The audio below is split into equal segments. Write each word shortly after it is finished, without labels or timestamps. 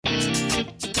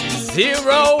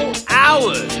0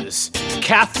 hours.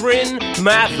 Catherine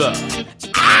Mather.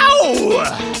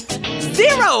 Ow!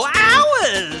 0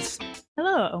 hours!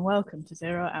 Hello and welcome to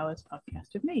 0 Hours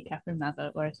Podcast with me, Catherine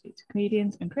Mather, where I speak to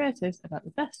comedians and creators about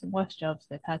the best and worst jobs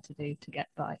they've had to do to get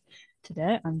by.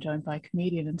 Today, I'm joined by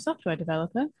comedian and software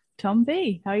developer, Tom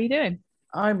B. How are you doing?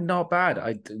 I'm not bad.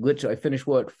 I finished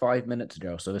work 5 minutes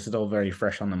ago, so this is all very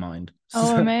fresh on the mind.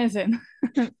 Oh, amazing.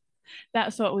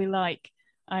 That's what we like.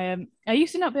 I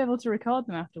used to not be able to record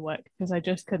them after work because I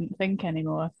just couldn't think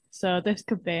anymore. So this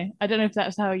could be, I don't know if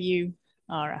that's how you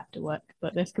are after work,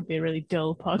 but this could be a really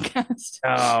dull podcast.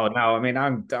 Oh no, I mean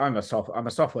I'm a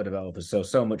software developer,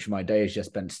 so much of my day is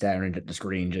just spent staring at the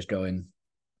screen, just going,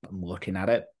 I'm looking at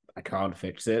it. I can't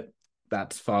fix it.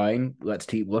 That's fine. Let's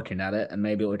keep looking at it, and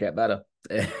maybe it'll get better.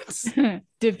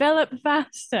 Develop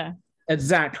faster.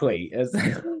 Exactly.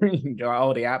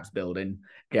 All the apps building.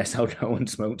 Guess I'll go and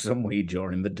smoke some weed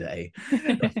during the day.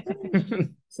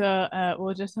 So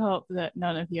we'll just hope that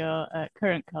none of your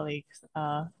current colleagues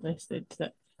are listed.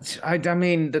 I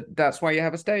mean, that's why you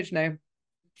have a stage name.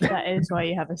 That is why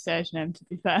you have a stage name, to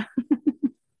be fair.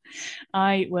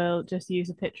 I will just use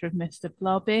a picture of Mr.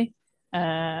 Blobby.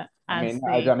 I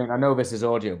know this is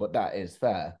audio, but that is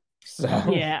fair. So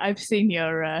yeah, I've seen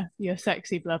your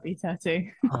sexy Blobby tattoo.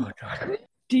 Oh god.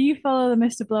 Do you follow the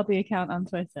Mr. Blobby account on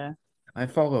Twitter? I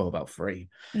follow about 3.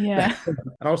 Yeah. And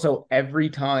also, every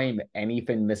time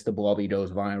anything Mr. Blobby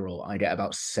goes viral, I get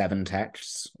about 7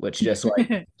 texts, which just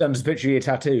like, someone's picture of your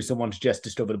tattoo, someone's just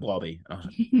discovered a Blobby. Oh,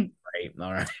 great,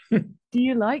 all right. Do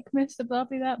you like Mr.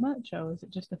 Blobby that much, or is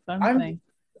it just a fun thing?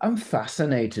 I'm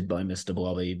fascinated by Mr.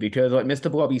 Blobby because like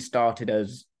Mr. Blobby started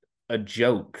as a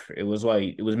joke. It was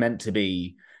meant to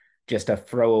be just a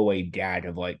throwaway gag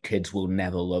of like, kids will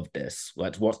never love this.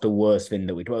 Like, what's the worst thing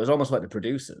that we do? It was almost like the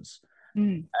producers.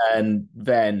 And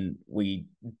then we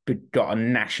got a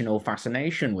national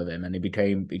fascination with him, and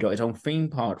he got his own theme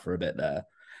park for a bit there.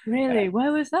 Really?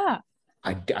 Where was that?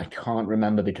 I can't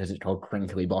remember because it's called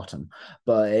Crinkly Bottom.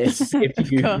 But it's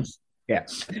if you yeah.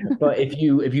 But if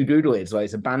you Google it,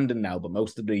 it's abandoned now, but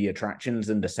most of the attractions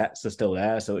and the sets are still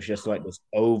there. So it's just like this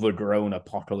overgrown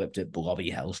apocalyptic blobby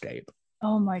hellscape.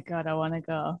 Oh my god, I want to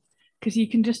go. Because you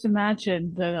can just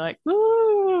imagine the like,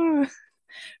 woo,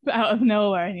 but out of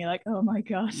nowhere, and you're like, oh my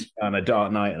god. On a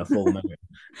dark night and a full moon.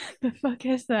 The fuck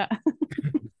is that?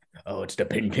 Oh, it's the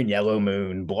pink and yellow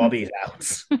moon. Blobby's out.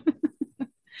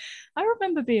 I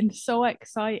remember being so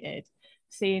excited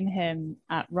seeing him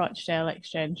at Rochdale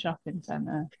Exchange Shopping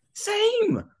Centre.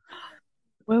 Same.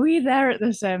 Were we there at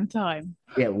the same time?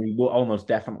 Yeah, we almost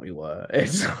definitely were.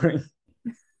 It's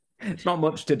not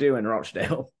much to do in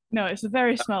Rochdale. No, it's a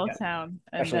very small town.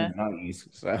 Especially in the 90s,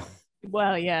 so.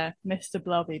 Well, yeah, Mr.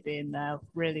 Blobby being there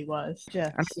really was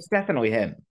just... And it's definitely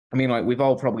him. I mean, like, we've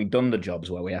all probably done the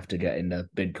jobs where we have to get in the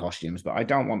big costumes, but I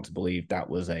don't want to believe that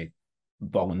was a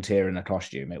volunteer in a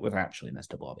costume. It was actually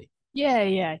Mr. Blobby.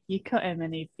 Yeah, you cut him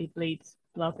and he bleeds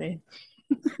Blobby.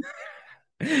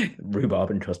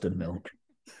 Rhubarb and custard milk.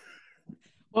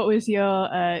 What was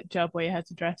your job where you had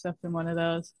to dress up in one of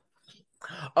those?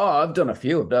 Oh, I've done a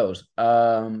few of those.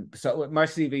 So my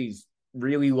CV's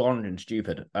really long and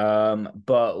stupid.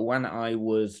 But when I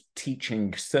was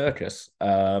teaching circus,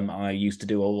 I used to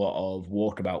do a lot of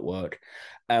walkabout work.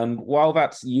 And while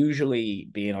that's usually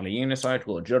being on a unicycle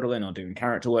or juggling or doing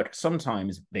character work,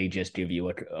 sometimes they just give you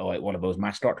like one of those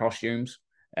mascot costumes,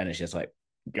 and it's just like,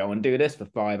 go and do this for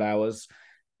 5 hours,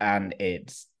 and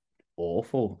it's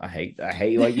awful. I hate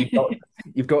like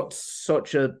you've got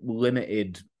such a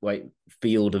limited like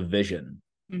field of vision,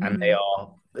 and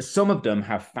some of them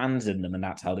have fans in them, and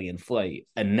that's how they inflate,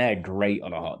 and they're great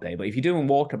on a hot day. But if you're doing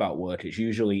walkabout work, it's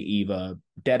usually either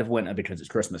dead of winter because it's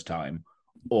Christmas time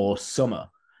or summer.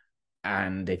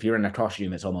 And if you're in a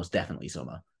costume, it's almost definitely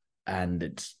summer, and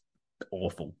it's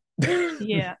awful.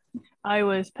 Yeah, I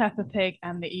was Peppa Pig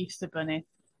and the Easter Bunny.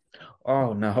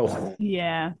 Oh no!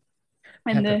 Yeah,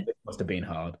 and Peppa Pig must have been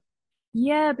hard.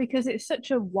 Yeah, because it's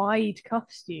such a wide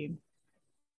costume,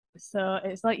 so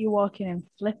it's like you're walking in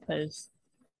flippers,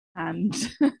 and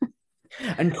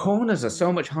and corners are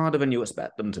so much harder than you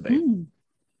expect them to be.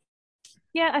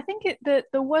 Yeah, I think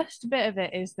the worst bit of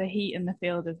it is the heat and the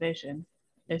field of vision.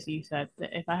 As you said, that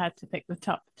if I had to pick the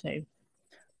top 2.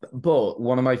 But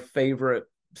one of my favorite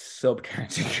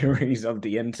subcategories of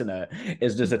the internet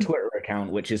is there's a Twitter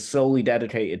account which is solely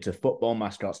dedicated to football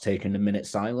mascots taking a minute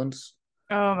silence.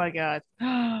 Oh my god.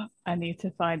 I need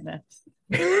to find this.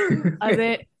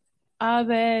 Are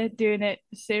they doing it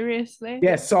seriously?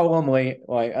 Yeah, solemnly,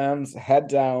 like head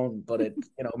down, but it's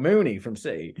Mooney from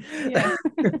City. Yeah.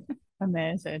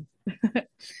 Amazing.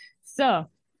 So,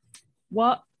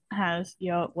 what has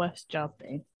your worst job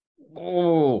been?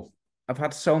 Oh, I've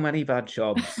had so many bad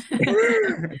jobs.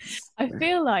 I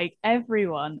feel like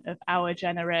everyone of our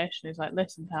generation is like,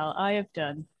 listen, pal, I have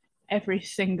done every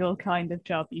single kind of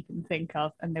job you can think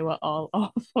of, and they were all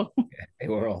awful. They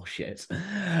were all shit.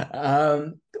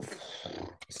 Um,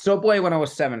 Subway when I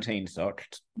was 17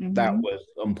 sucked. That Mhm. was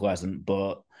unpleasant,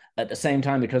 but at the same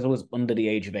time, because I was under the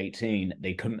age of 18,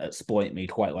 they couldn't exploit me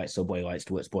quite like Subway likes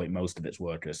to exploit most of its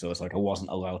workers. So it's like I wasn't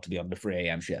allowed to be on the 3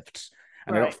 a.m. shifts.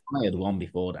 And I got Right. fired long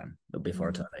before then, before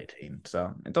I Mhm. turned 18.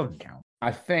 So it doesn't count.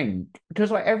 I think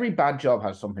because like every bad job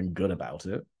has something good about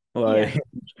it. Yeah. Like,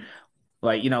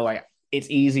 like like it's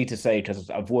easy to say because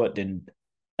I've worked in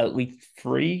at least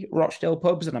 3 Rochdale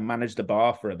pubs and I managed the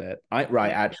bar for a bit. Right, Yeah.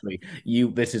 actually,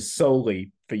 this is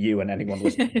solely for you and anyone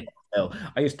listening.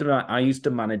 I used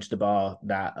to manage the bar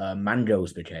that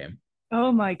Mangoes became.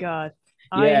 Oh my God.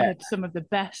 I Yeah, had some of the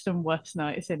best and worst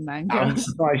nights in I'm Mangoes.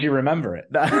 surprised you remember it.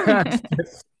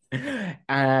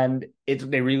 And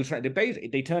they really tried.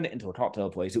 They turned it into a cocktail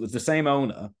place. It was the same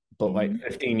owner, but like Mhm.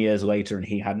 15 years later, and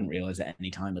he hadn't realized at any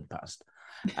time had passed.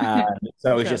 And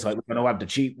so it's Sure. just like we don't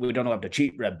have the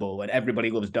cheap Red Bull, and everybody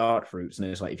loves dark fruits. And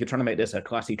it's like if you're trying to make this a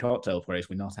classy cocktail place,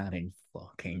 we're not having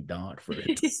fucking dark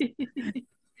fruits.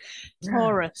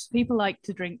 Taurus. People like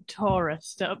to drink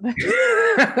Taurus, don't they?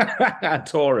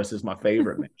 Taurus is my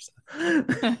favorite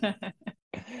mixer.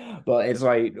 But it's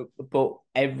like, but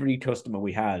every customer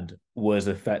we had was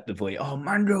effectively, oh,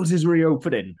 Mangoes is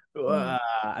reopening. Mm.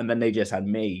 And then they just had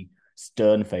me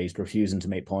stern faced refusing to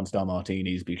make porn star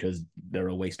martinis because they're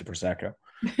a waste of Prosecco.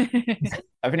 I think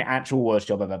the actual worst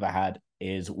job I've ever had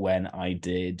is when I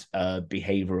did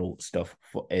behavioral stuff,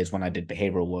 is when I did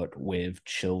behavioral work with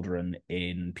children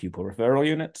in pupil referral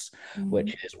units, Mhm.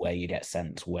 which is where you get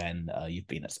sent when you've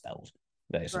been expelled,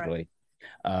 Right. basically.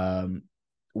 Um,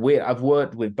 I've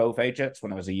worked with both ages.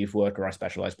 When I was a youth worker, I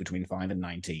specialized between 5 and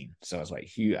 19. So I was like,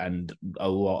 huge and a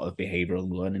lot of behavioral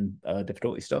and learning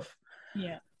difficulty stuff.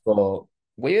 Yeah. But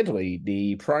weirdly,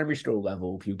 the primary school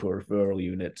level pupil referral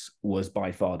units was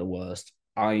by far the worst.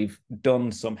 I've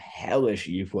done some hellish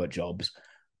youth work jobs,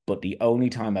 but the only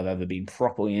time I've ever been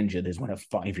properly injured is when a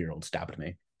 5-year-old stabbed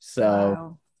me. So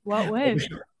Wow. What with?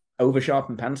 over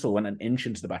sharpened pencil went an inch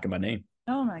into the back of my knee.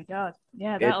 Oh my God.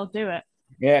 Yeah, It that'll do it.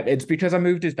 Yeah, it's because I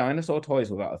moved his dinosaur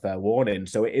toys without a fair warning,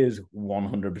 so it is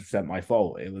 100% my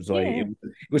fault. It was like Yeah.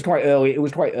 it was quite early. It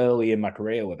was quite early in my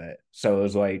career with it, so I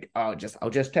was like, oh, I'll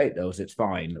just take those. It's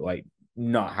fine. Like,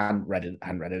 not hadn't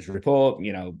read his report.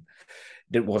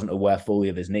 Wasn't aware fully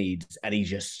of his needs, and he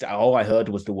just all I heard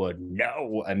was the word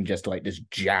no, and just like this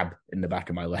jab in the back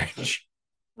of my leg.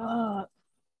 Oh,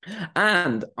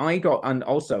 And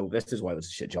also, this is why it was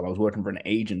a shit job. I was working for an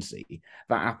agency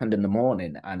that happened in the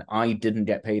morning, and I didn't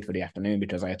get paid for the afternoon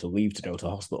because I had to leave to go to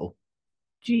hospital.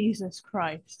 Jesus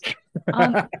Christ.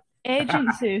 Um,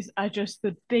 Agencies are just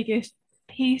the biggest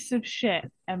piece of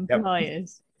shit Yep.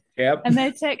 employers, Yep. and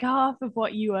they take half of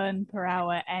what you earn per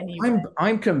hour anyway.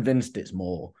 I'm convinced it's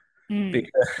more Mm.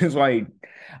 because I'm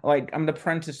an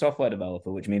apprentice software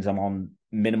developer, which means I'm on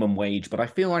minimum wage, but I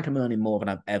feel like I'm earning more than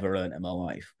I've ever earned in my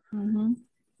life, Hmm.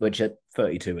 which at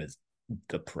 32 is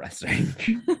depressing.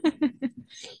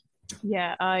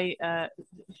 Yeah, I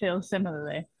feel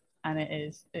similarly, and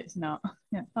it's not.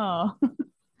 Yeah. Oh,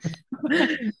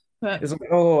 but It's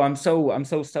like, I'm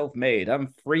so self-made.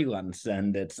 I'm freelance,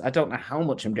 and I don't know how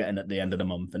much I'm getting at the end of the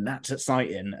month, and that's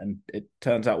exciting. And it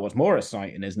turns out what's more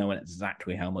exciting is knowing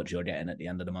exactly how much you're getting at the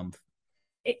end of the month.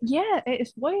 yeah,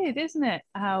 it's weird, isn't it?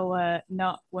 How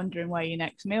not wondering where your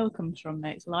next meal comes from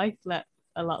makes life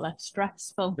a lot less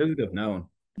stressful. Who'd have known?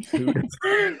 Who'd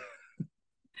have...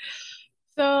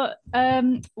 So,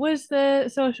 was the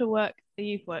social work, the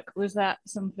youth work, was that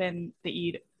something that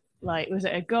you'd like? Was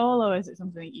it a goal, or is it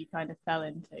something that you kind of fell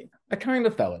into? I kind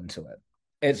of fell into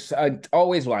it. I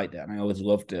always liked it, and I always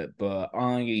loved it. But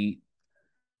I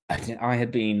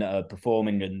had been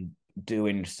performing and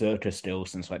doing circus still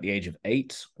since like the age of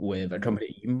 8 with a Mhm.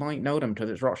 company. You might know them because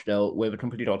it's Rochdale, with a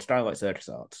company called Starlight Circus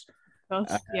Arts. Of Uh,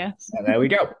 course, yes. there we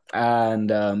go. And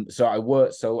so I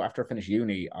worked. So after I finished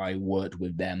uni, I worked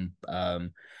with them,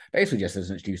 basically just as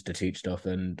an excuse to teach stuff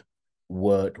and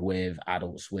worked with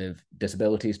adults with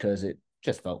disabilities because it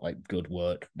just felt like good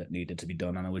work that needed to be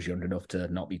done, and I was young enough to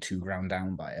not be too ground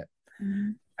down by it.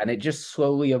 Mhm. And it just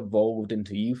slowly evolved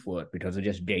into youth work because I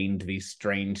just gained these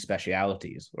strange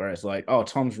specialities where it's like, oh,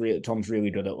 Tom's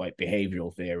really good at like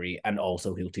behavioral theory, and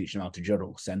also he'll teach them how to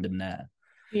juggle. Send him there.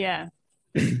 Yeah.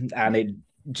 And it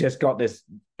just got this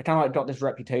I kind of like got this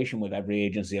reputation with every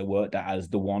agency I worked at as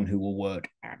the one who will work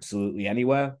absolutely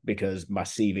anywhere because my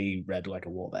CV read like a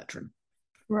war veteran.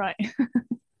 Right.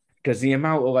 because the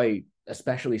amount of like,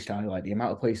 especially Starlight, the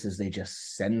amount of places they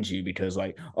just send you because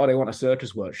like, oh, they want a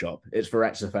circus workshop. It's for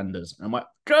ex-offenders. And I'm like,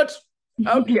 good,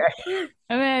 okay,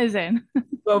 Amazing.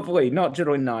 lovely. Not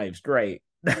juggling knives, great.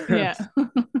 Yeah.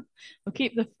 We'll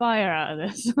keep the fire out of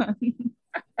this one.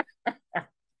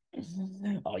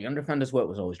 Oh, Young Defenders work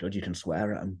was always good. You can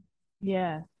swear at them.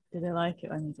 Yeah. Do they like it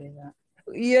when you do that?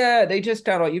 Yeah, they just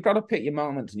kind of like, you've got to pick your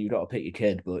moments and you've got to pick your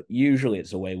kid, but usually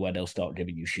it's a way where they'll start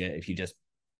giving you shit if you just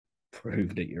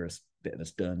prove that you're a bit of a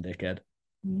stern dickhead.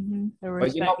 Mm-hmm.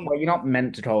 But you're not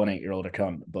meant to call an 8-year-old a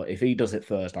cunt, but if he does it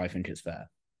first, I think it's fair.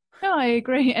 No, I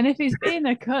agree. And if he's being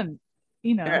a cunt,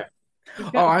 Yeah.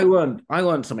 Oh, I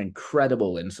learned some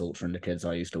incredible insults from the kids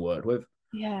I used to work with.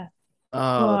 Yeah. Go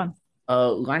on.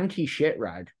 Lanky shit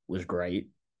rag was great,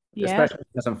 especially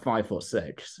because I'm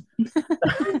 5'6".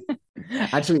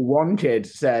 Actually, one kid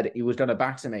said he was going to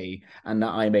batter me and that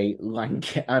I'm a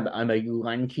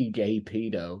lanky gay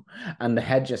pedo, and the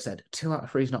head just said 2 out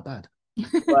of 3 is not bad.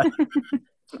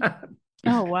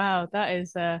 Oh wow,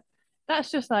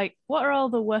 that's just like, what are all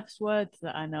the worst words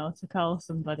that I know to call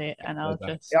somebody, and I'll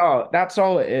just that's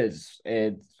all it is.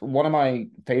 It's one of my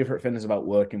favorite things about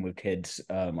working with kids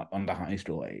under high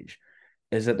school age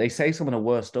is that they say some of the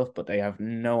worst stuff, but they have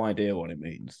no idea what it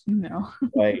means. No.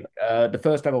 Like the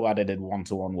first ever lad I did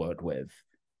one-to-one work with,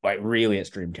 like really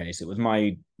extreme case. It was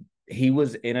he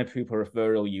was in a pupil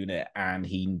referral unit, and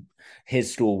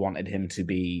his school wanted him to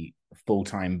be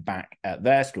full-time back at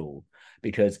their school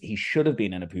because he should have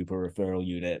been in a pupil referral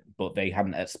unit, but they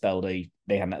hadn't expelled a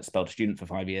student for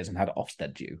 5 years and had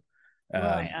Ofsted due.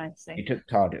 Right, I see. He took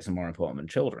targets are more important than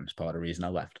children. It's part of the reason I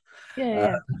left.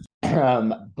 Yeah.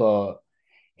 But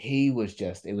he was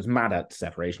it was mad at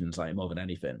separation anxiety more than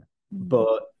anything. Mm.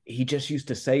 But he just used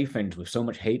to say things with so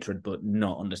much hatred, but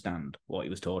not understand what he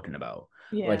was talking about.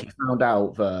 Yeah. Like he found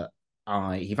out that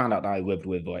I lived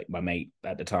with like my mate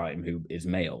at the time who is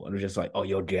male, and was just like, "Oh,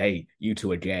 you're gay. You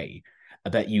two are gay. I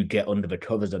bet you get under the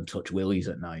covers and touch willies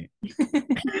at night."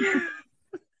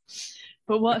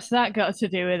 But what's that got to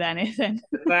do with anything?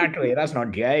 Exactly. That's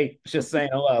not gay. It's just saying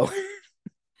hello.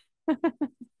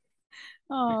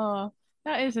 Oh,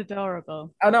 that is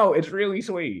adorable. I know, it's really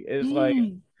sweet. It's like,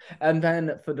 and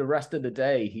then for the rest of the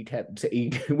day, he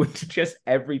would just,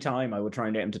 every time I would try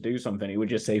and get him to do something, he would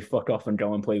just say, "Fuck off and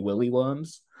go and play Willy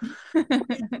Worms."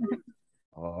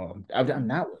 Oh, and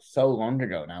that was so long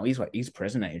ago now. He's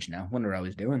prison age now. Wonder how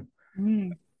he's doing.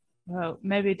 Well,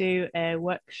 maybe do a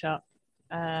workshop,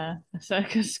 a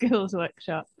circus skills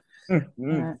workshop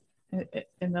in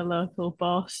the local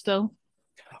Borstal.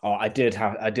 Oh, I did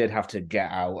have to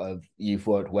get out of youth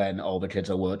work when all the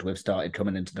kids I worked with started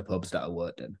coming into the pubs that I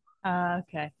worked in.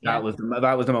 Okay. Yeah. That was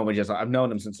the moment. Just like, I've known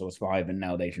them since I was 5, and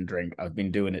now they can drink. I've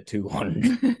been doing it too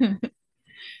long.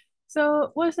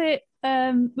 So was it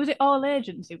all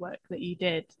agency work that you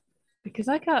did? Because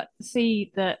I can't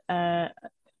see that. I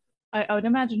would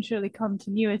imagine surely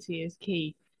continuity is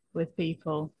key with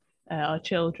people or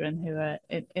children who are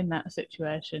in that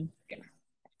situation.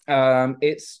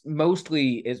 It's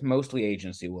mostly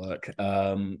agency work.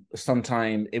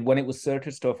 Sometime when it was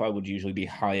circus stuff, I would usually be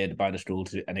hired by the school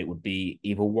and it would be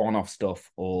either one-off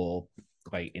stuff or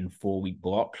like in 4-week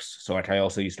blocks. So like I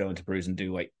also used to go into Bruce and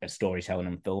do like a storytelling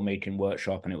and filmmaking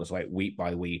workshop, and it was like week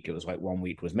by week. It was like 1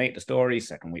 week was make the story,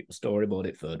 second week was storyboard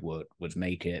it, third week was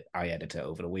make it. I edit it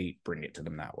over the week, bring it to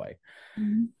them that way.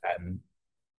 Mm-hmm.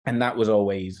 And that was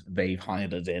always, they've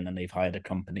hired us in, and they've hired a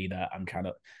company that I'm kind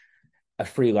of a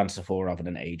freelancer for rather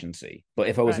than agency. But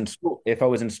if I was in school, if I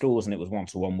was in schools and it was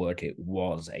one-to-one work, it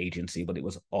was agency, but it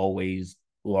was always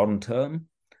long term.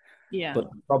 Yeah.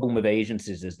 But the problem with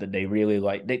agencies is that they really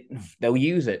they'll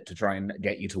use it to try and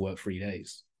get you to work 3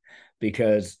 days,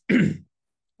 because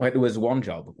like there was one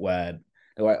job where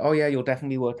they're like, "Oh yeah, you'll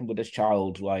definitely be working with this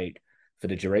child like for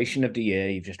the duration of the year.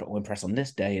 You've just got to impress on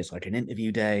this day. It's like an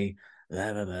interview day,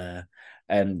 blah blah blah."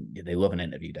 And they love an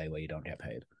interview day where you don't get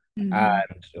paid. Mm-hmm. And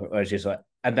I was just like,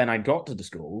 and then I got to the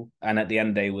school, and at the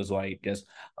end they was like, just,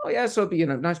 "Oh yeah, so it'd be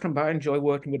nice to come by, enjoy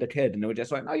working with a kid," and they were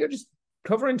just like, "No, you're just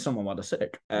covering someone while they're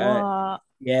sick."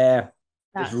 Yeah,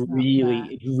 it's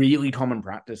really common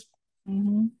practice.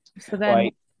 Mm-hmm. So then,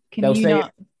 like, can you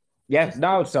not? Yeah,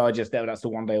 no. So that's the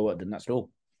one day I worked in that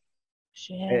school.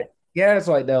 Shit. Yeah, it's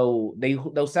like they'll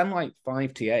send like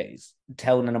 5 TAs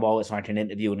telling them all it's like an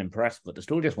interview and impress, but the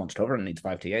school just wants cover and needs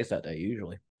 5 TAs that day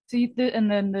usually. So and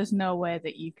then there's no way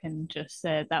that you can just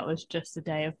say that was just a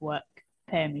day of work,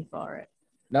 pay me for it.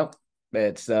 Nope.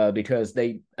 It's because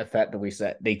they effectively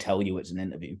they tell you it's an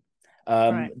interview.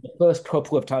 Right. The first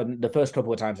couple of times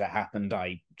that happened,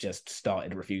 I just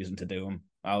started refusing to do them.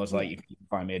 I was like, Yeah. you can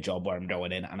find me a job where I'm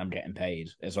going in and I'm getting paid.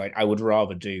 It's like I would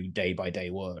rather do day by day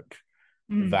work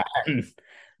Mm. than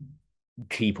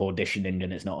keep auditioning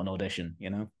and it's not an audition, you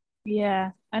know?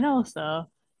 Yeah. And also,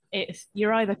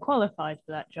 you're either qualified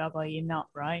for that job or you're not,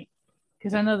 right?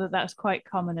 Because I know that that's quite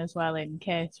common as well in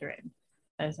catering,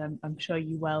 as I'm sure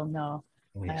you well know.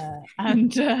 Oh, yes.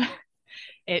 And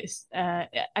it's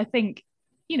I think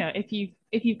if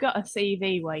you've got a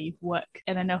CV where you've worked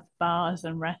in enough bars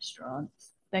and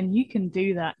restaurants, then you can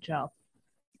do that job,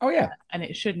 Oh yeah. and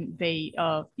it shouldn't be,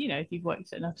 oh, if you've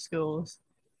worked at enough schools,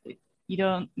 you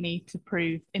don't need to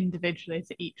prove individually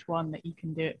to each one that you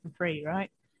can do it for free, right?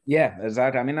 Yeah,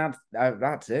 exactly. I mean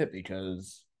that's it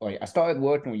because like I started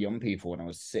working with young people when I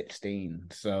was 16.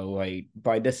 So like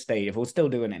by this stage, if I was still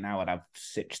doing it now, I'd have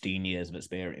 16 years of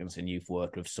experience in youth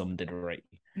work of some degree.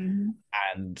 Mm-hmm.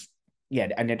 And yeah,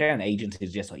 and again,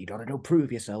 agencies just like you gotta go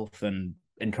prove yourself and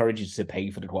encourage you to pay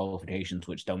for the qualifications,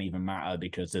 which don't even matter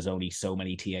because there's only so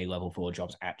many TA level 4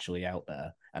 jobs actually out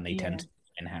there, and they tend Yeah. to be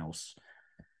in house.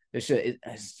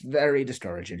 It's very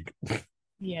discouraging.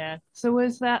 Yeah. So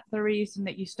was that the reason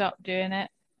that you stopped doing it,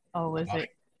 or was it?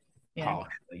 Yeah.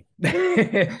 Partially.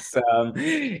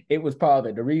 It was part of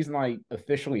it. The reason I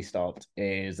officially stopped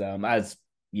is as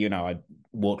you know, I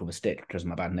walked with a stick because of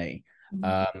my bad knee.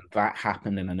 Mhm. That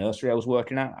happened in a nursery I was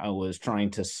working at. I was trying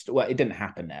to well, it didn't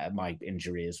happen there. My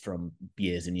injury is from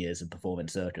years and years of performing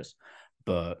circus.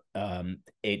 But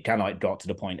it kind of like got to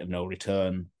the point of no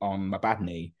return on my bad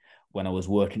knee when I was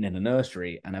working in a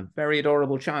nursery, and a very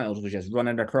adorable child was just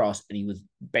running across, and he was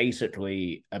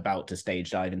basically about to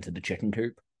stage dive into the chicken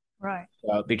coop. Right.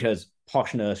 Because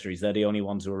posh nurseries, they're the only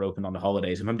ones who are open on the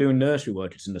holidays. If I'm doing nursery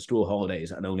work, it's in the school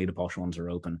holidays, and only the posh ones are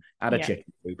open. At a Yeah.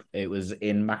 chicken coop, it was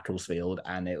in Macclesfield,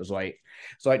 and it was like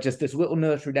it's like just this little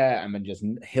nursery there, and then just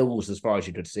hills as far as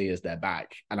you could see as their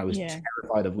back. And I was Yeah.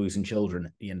 terrified of losing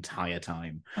children the entire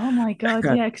time. Oh my God.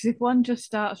 Yeah. Because if one just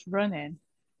starts running,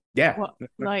 Yeah, what,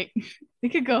 like, they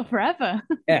could go forever.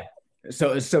 yeah.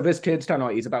 So this kid's kind of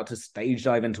like he's about to stage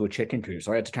dive into a chicken coop,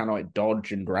 so I had to kind of like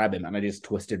dodge and grab him, and I just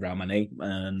twisted around my knee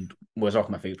and was off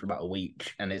my feet for about a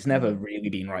week. And it's never really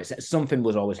been right. Something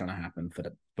was always going to happen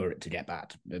for it to get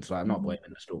bad. It's like I'm not Mhm. blaming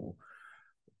the stool,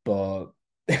 but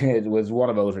it was one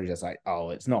of those where you're just like,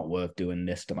 oh, it's not worth doing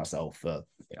this to myself for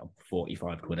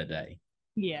 45 quid a day.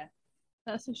 Yeah.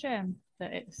 That's a shame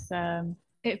that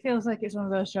it feels like it's one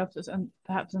of those jobs that's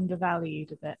perhaps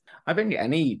undervalued a bit.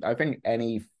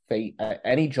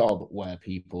 Any job where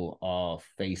people are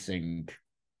facing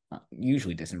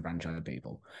usually disenfranchised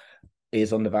people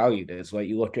is undervalued. It's like if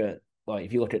you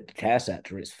look at the care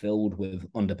sector, it's filled with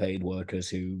underpaid workers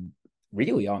who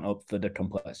really aren't up for the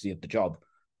complexity of the job.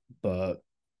 But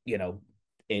you know,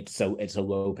 it's a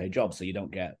low paid job, so you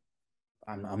don't get.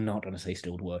 I'm not going to say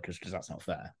skilled workers because that's not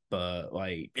fair, but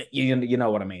like you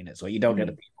know what I mean. It's like you don't get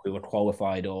the people who are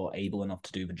qualified or able enough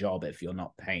to do the job if you're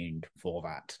not paying for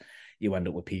that. You end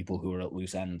up with people who are at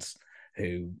loose ends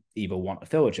who either want to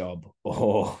fill a job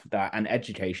or that. And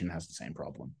education has the same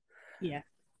problem Yeah.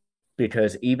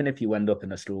 because even if you end up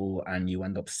in a school and you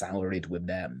end up salaried with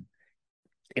them,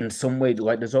 in some way,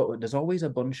 like there's always a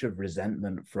bunch of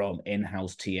resentment from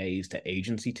in-house TAs to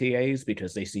agency TAs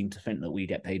because they seem to think that we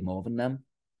get paid more than them,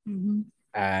 Hmm.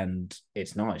 and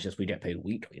it's not. It's just we get paid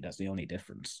weekly. That's the only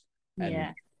difference, and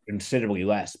Yeah. considerably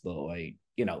less. But like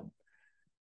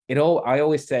it all. I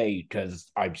always say because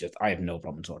I have no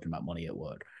problem talking about money at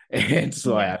work. It's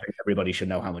like Yeah. I think everybody should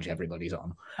know how much everybody's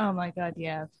on. Oh my God.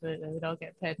 Yeah. Absolutely. We'd all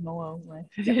get paid more, won't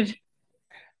Yeah. we?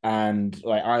 And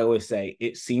like I always say,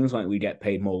 it seems like we get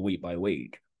paid more week by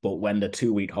week, but when the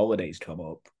 2 week holidays come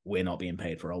up, we're not being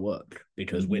paid for our work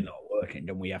because we're Mhm. not working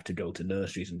and we have to go to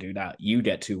nurseries and do that. You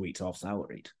get 2 weeks off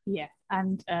salaried. Yeah.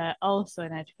 And also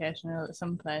in education, I know that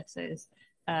some places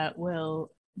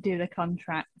will do the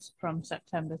contracts from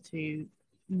September to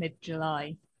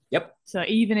mid-July. Yep. So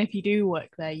even if you do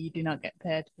work there, you do not get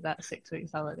paid for that 6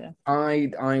 weeks holiday.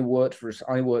 I worked for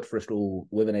a school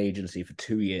with an agency for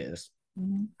 2 years,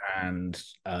 Mhm.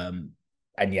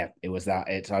 and yeah, it was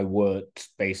that. I worked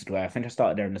basically. I think I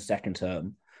started there in the second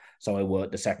term, so I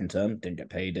worked the second term, didn't get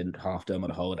paid in half term or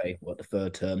the holiday. Worked the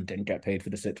third term, didn't get paid for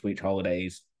the 6 week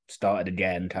holidays. Started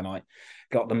again, kind of like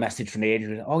got the message from the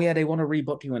agency. Oh yeah, they want to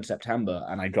rebook you in September,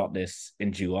 and I got this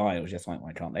in July. I was just like,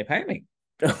 why can't they pay me?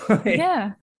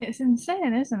 Yeah, it's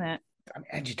insane, isn't it? I mean,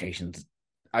 education's.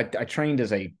 I trained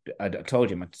as I told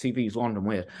you my CV is long and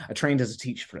weird. I trained as a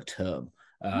teacher for a term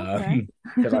Okay.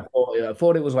 because I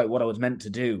thought it was like what I was meant to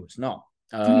do. It's not.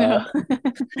 No.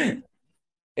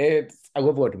 I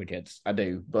love working with kids. I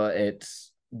do, but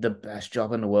it's the best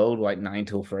job in the world. Like 9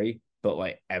 till 3, but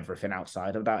like everything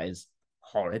outside of that is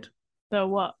horrid. So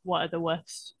what are the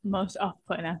worst, most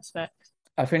off-putting aspects?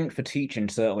 I think for teaching,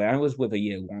 certainly, I was with a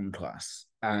year one class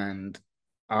and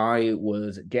I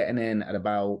was getting in at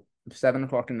about 7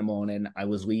 o'clock in the morning. I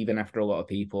was leaving after a lot of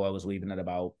people. I was leaving at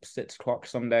about 6 o'clock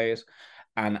some days.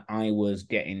 And I was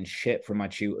getting shit from my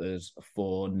tutors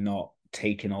for not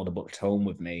taking all the books home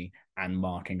with me and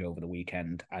marking over the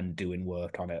weekend and doing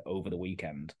work on it over the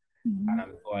weekend. And Mhm.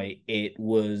 I'm like,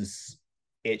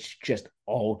 it's just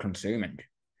all consuming.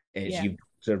 It's Yeah, you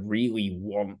to really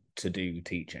want to do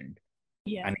teaching.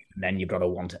 yeah, And then you've got to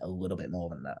want it a little bit more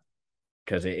than that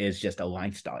because it is just a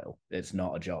lifestyle. It's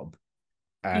not a job.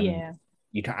 And yeah,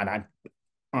 you can, and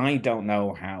I don't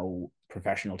know how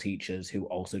professional teachers who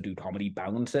also do comedy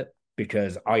balance it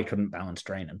because I couldn't balance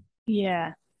training.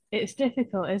 yeah. It's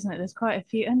difficult, isn't it? There's quite a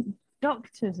few, and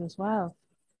doctors as well,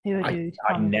 who I, do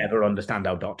I comedy. never understand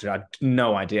how doctors, I had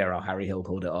no idea how Harry Hill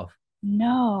pulled it off.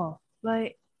 No,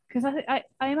 like, because I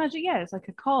imagine, yeah, it's like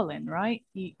a calling, right?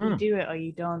 You Mm. do it or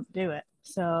you don't do it.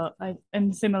 So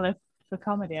and similar for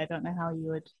comedy, I don't know how you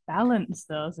would balance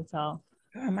those at all.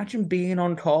 Imagine being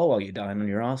on call while you're dying on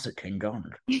your ass at King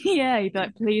Kong. Yeah, you'd be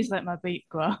like, please let my beat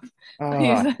go off.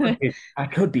 Oh, Please. I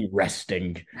could be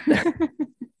resting.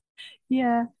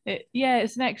 Yeah,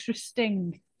 it's an extra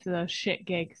sting to those shit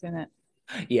gigs, isn't it?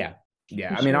 Yeah.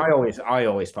 Yeah. For I mean, I sure. always I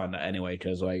always find that anyway,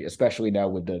 because like especially now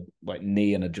with the like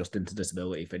knee and adjusting to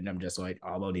disability thing, I'm just like,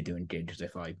 I'm only doing gigs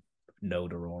if I know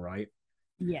they're all right.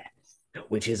 Yes.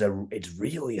 Which is it's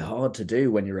really hard to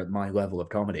do when you're at my level of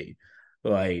comedy.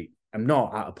 Like I'm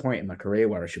not at a point in my career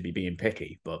where I should be being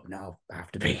picky, but now I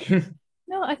have to be.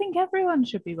 No, I think everyone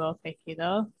should be more picky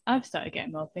though. I've started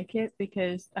getting more picky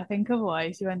because I think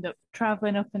otherwise you end up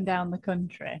traveling up and down the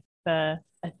country for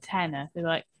a tenner. They're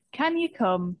like, can you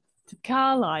come to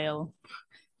Carlisle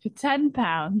for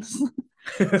 £10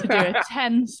 to do a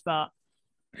 10 spot?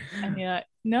 And you're like,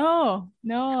 no,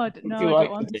 You I don't like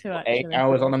to want do to eight actually.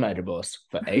 hours on a megabus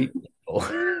for 8 people.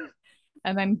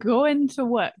 And then go into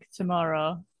work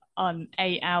tomorrow on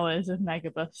 8 hours of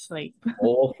megabus sleep.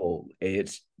 Awful.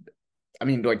 I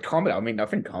mean, like comedy. I mean, I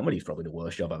think comedy is probably the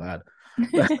worst job I've had.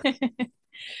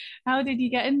 How did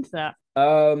you get into that?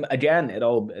 Again, it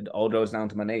all goes down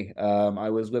to my knee. I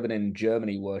was living in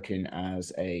Germany working I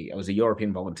was a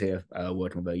European volunteer,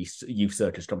 working with a youth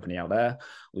circus company out there.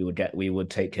 We would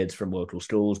take kids from local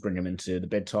schools, bring them into the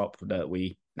bid top that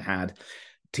we had,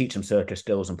 teach them circus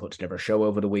skills and put together a show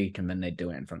over the week, and then they'd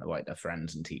do it in front of like their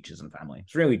friends and teachers and family.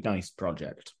 It's a really nice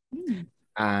project. Hmm.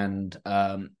 And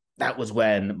that was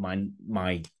when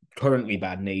my currently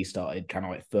bad knee started kind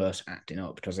of like first acting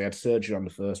up because I had surgery on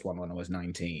the first one when I was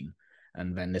 19.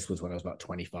 And then this was when I was about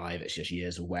 25. It's just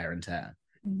years of wear and tear.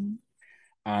 Mm-hmm.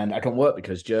 And I can't work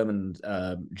because Germany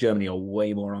are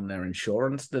way more on their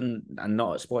insurance than and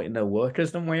not exploiting their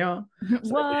workers than we are. So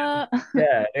What?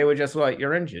 yeah, they were just like,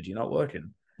 "You're injured, you're not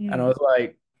working," and I Mm, was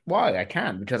like, "Why? I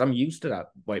can because I'm used to that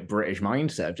like British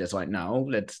mindset of just like, no,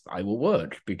 I will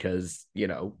work because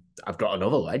I've got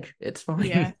another leg, it's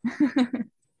yeah. fine."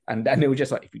 And then they were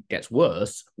just like, "If it gets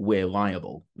worse, we're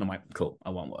liable." And I'm like, "Cool,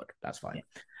 I won't work, that's fine."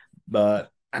 Yeah. But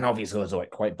and obviously I was like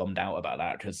quite bummed out about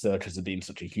that because circus had been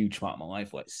such a huge part of my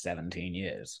life, like 17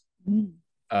 years. Mm.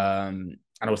 And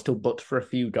I was still booked for a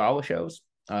few gala shows,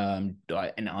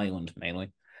 like in Ireland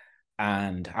mainly,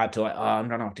 and I had to like, oh, I'm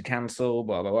gonna have to cancel,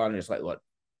 blah blah blah. And it's like, look,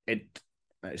 it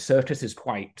circus is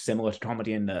quite similar to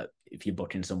comedy in that if you're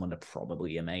booking someone, they're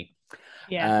probably your mate.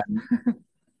 Yeah. Um,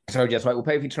 so just like, we'll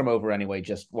pay for you to come over anyway.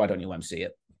 Just why don't you MC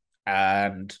it?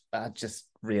 And I just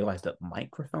realized that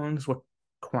microphones were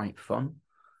quite fun,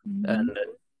 Mhm. and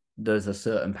there's a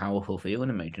certain powerful feeling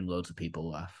in making loads of people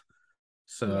laugh. Yeah.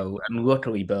 So, and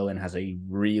luckily, Berlin has a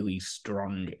really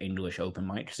strong English open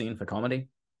mic scene for comedy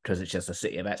because it's just a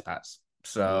city of expats.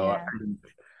 So, Yeah.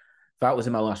 that was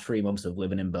in my last 3 months of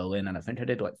living in Berlin, and I think I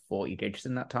did like 40 gigs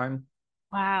in that time.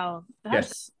 Wow.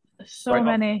 Yes, That's so like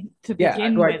many to yeah,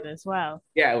 begin like with as well.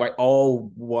 yeah, like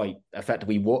all white.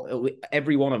 Effectively,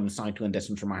 every one of them cycling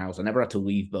distance from my house. I never had to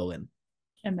leave Berlin.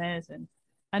 Amazing.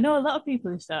 I know a lot of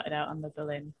people who started out on the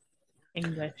Berlin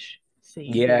English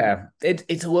scene. Yeah,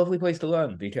 it's a lovely place to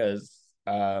learn because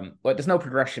like there's no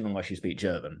progression unless you speak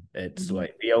German. It's Mhm.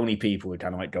 like the only people who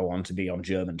kind of like go on to be on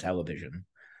German television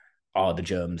are the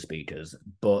German speakers,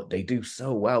 but they do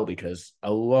so well because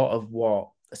a lot of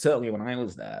what certainly when I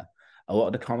was there, a lot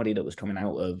of the comedy that was coming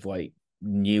out of like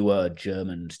newer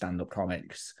German stand-up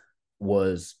comics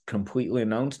was completely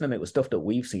unknown to them. It was stuff that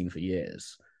we've seen for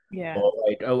years. Yeah. Or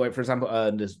like, oh, like for example,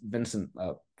 there's Vincent.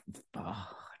 I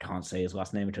can't say his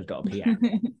last name, which has got a P.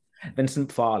 Vincent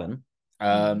Farlin,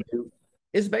 who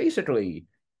is basically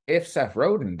if Seth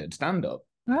Rogen did stand up,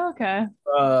 Okay.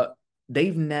 uh,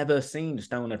 they've never seen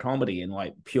stoner comedy in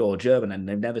like pure German, and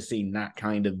they've never seen that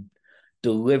kind of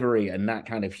delivery and that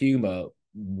kind of humor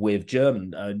with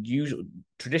German. Usually,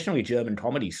 traditionally German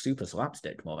comedy, super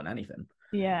slapstick more than anything.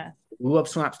 Yeah. They love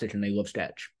slapstick and they love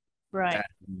sketch. Right.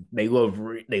 They love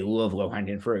low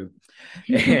hanging fruit.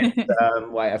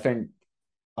 And, like I think,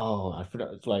 I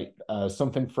forgot. It's like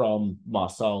something from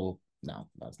Marcel. No,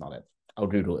 that's not it. I'll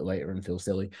Google it later and feel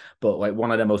silly. But like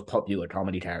one of the most popular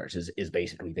comedy characters is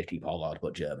basically Vicky Pollard,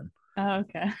 but German. Oh,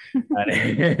 okay. And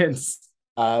it's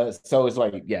so it's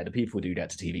like, yeah, the people who do get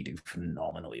to TV do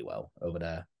phenomenally well over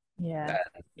there. Yeah.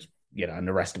 And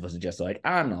the rest of us are just like,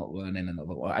 I'm not learning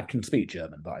another one. I can speak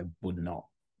German, but I would not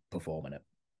perform in it.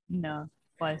 No.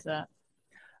 Why is that?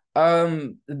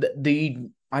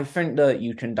 I think that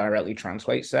you can directly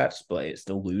translate sets, but it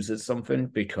still loses something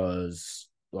because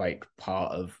like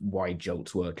part of why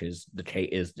jokes work is the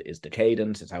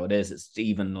cadence. It's how it is. It's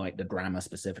even like the grammar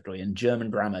specifically, and German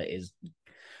grammar is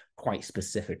quite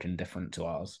specific and different to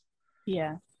ours.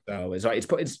 Yeah. So it's like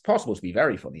it's possible to be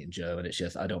very funny in German. It's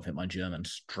just I don't think my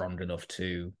German's strong enough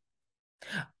to.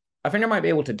 I think I might be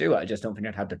able to do it. I just don't think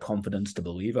I'd have the confidence to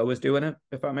believe I was doing it,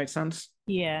 if that makes sense.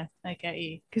 Yeah, I get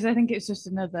you. Because I think it's just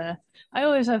another. I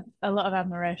always have a lot of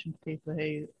admiration for people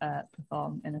who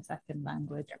perform in a second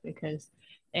language because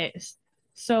it's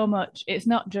so much. It's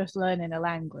not just learning a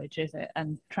language, is it?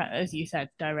 And as you said,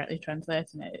 directly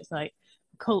translating it. It's like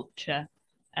culture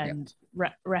and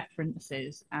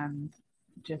references and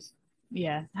just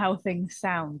how things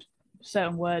sound.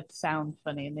 Certain words sound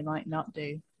funny and they might not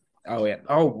do. Oh yeah.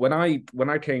 Oh, when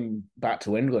I came back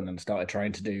to England and started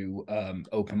trying to do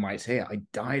open mics here, I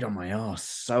died on my ass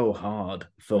so hard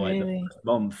for like the first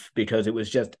month because it was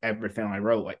just everything I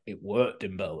wrote, like it worked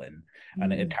in Berlin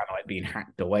and it had kind of like been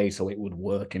hacked away so it would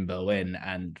work in Berlin,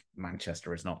 and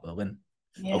Manchester is not Berlin.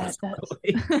 Yeah,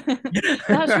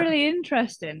 that's really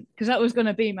interesting because that was going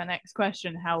to be my next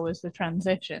question. How was the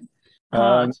transition?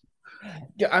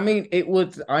 Yeah, I mean,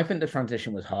 I think the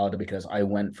transition was harder because I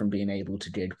went from being able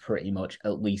to gig pretty much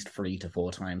at least 3 to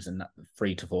 4 times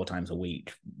a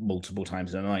week, multiple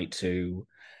times a night to,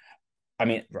 I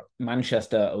mean,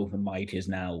 Manchester open mic is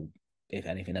now, if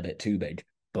anything, a bit too big.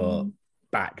 But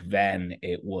back then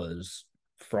it was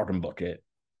Frog and Bucket,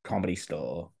 Comedy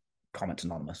Store, Comics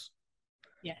Anonymous.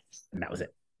 Yes. And that was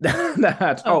it.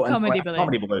 Comedy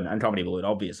Balloon,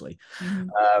 obviously.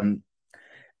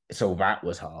 So that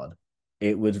was hard.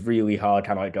 It was really hard,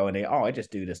 kind of like going, I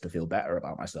just do this to feel better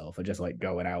about myself. I just like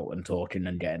going out and talking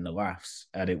and getting the laughs.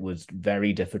 And it was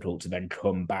very difficult to then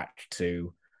come back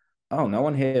to, no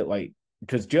one here, like,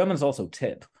 because Germans also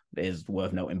tip, is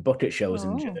worth noting. Bucket shows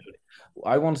in Germany.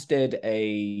 I once did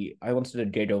a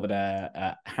gig over there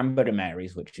at Hamburger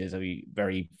Mary's, which is a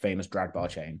very famous drag bar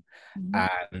chain.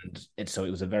 And it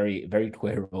was a very, very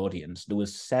queer audience. There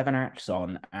was 7 acts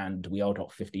on and we all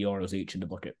got €50 each in the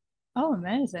bucket. Oh,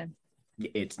 amazing.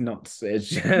 It's nuts. It's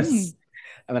just,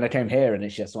 and then I came here and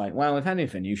it's just like, well, if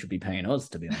anything, you should be paying us,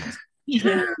 to be honest.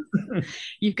 Yeah.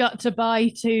 You've got to buy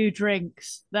 2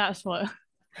 drinks. That's what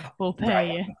we'll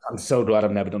pay you. I'm so glad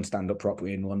I've never done stand-up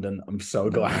properly in London. I'm so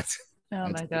glad. Oh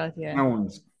my God, yeah. It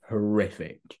sounds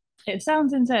horrific. It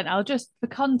sounds insane. I'll just, for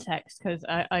context, because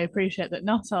I appreciate that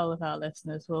not all of our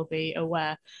listeners will be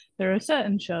aware, there are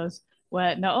certain shows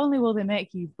where not only will they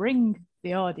make you bring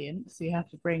the audience, so you have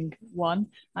to bring one.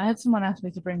 I had someone ask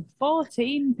me to bring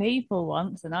 14 people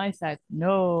once, and I said,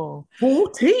 no.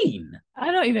 14?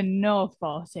 I don't even know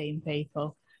 14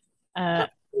 people.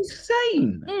 That's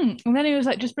insane. And then he was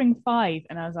like, just bring 5.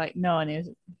 And I was like, no. And he was,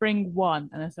 bring 1.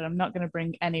 And I said, I'm not going to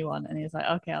bring anyone. And he was like,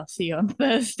 okay, I'll see you on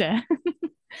Thursday.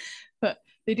 But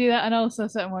they do that. And also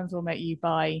certain ones will make you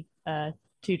buy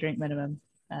 2 drink minimum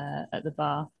at the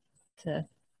bar to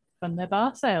fund their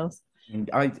bar sales.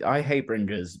 I hate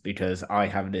bringers because I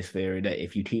have this theory that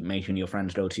if you keep making your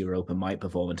friends go to your open mic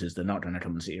performances, they're not going to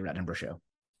come and see your Edinburgh show.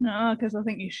 No, because I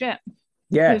think you shit.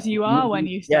 Yeah. Because you are when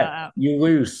you start out. You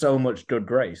lose so much good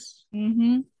grace.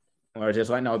 Whereas it's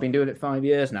like, no, I've been doing it 5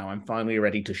 years now. I'm finally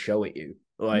ready to show it you.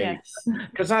 Like, yes.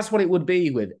 Because that's what it would be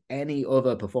with any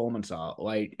other performance art.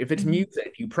 Like, if it's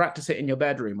music, you practice it in your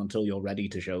bedroom until you're ready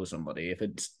to show somebody. If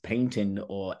it's painting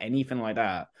or anything like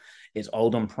that, it's all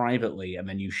done privately, and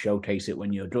then you showcase it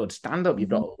when you're good. Stand up, you've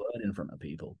got to learn in front of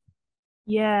people.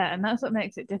 Yeah, and that's what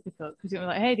makes it difficult because you're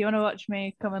like, hey, do you want to watch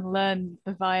me come and learn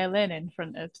the violin in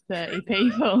front of 30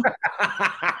 people?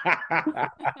 I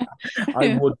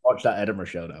would watch that Edinburgh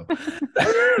show though.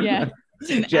 Yeah.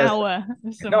 It's an hour.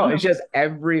 No, it's just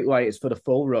it's for the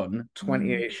full run,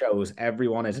 28 shows.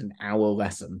 Everyone is an hour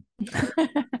lesson.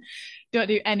 Don't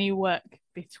do any work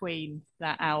between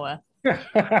that hour.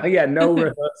 Yeah, no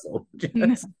rehearsal.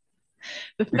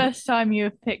 The first time you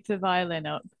have picked a violin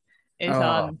up is Oh,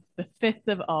 on the 5th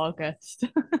of August.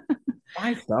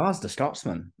 5 stars, The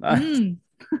Scotsman. Mm.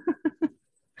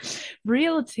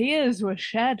 Real tears were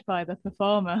shed by the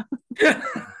performer.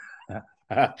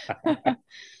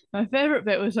 My favourite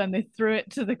bit was when they threw it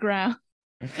to the ground.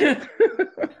 You're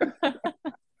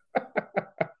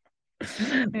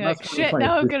like, That's really shit, funny.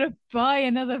 now I'm gonna buy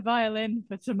another violin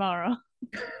for tomorrow.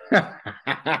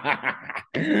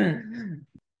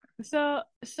 So,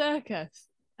 circus,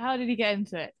 how did you get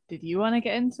into it? Did you want to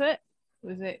get into it?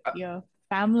 Was it your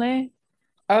family?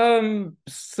 A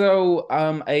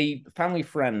family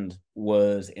friend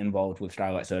was involved with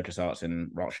Starlight Circus Arts in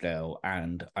Rochdale,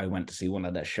 and I went to see one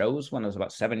of their shows when I was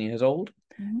about 7 years old.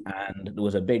 Mhm. And there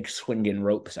was a big swinging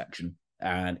rope section,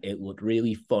 and it looked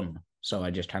really fun. So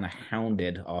I just kind of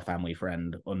hounded our family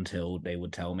friend until they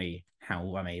would tell me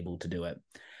how I'm able to do it.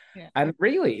 Yeah. And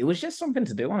really, it was just something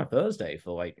to do on a Thursday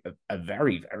for like a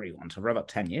very, very long time, for about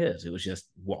 10 years. It was just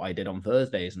what I did on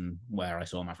Thursdays and where I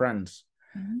saw my friends.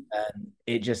 Mhm. And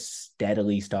it just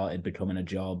steadily started becoming a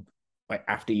job like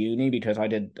after uni because I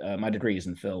did my degree is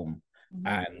in film,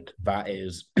 Mhm. and that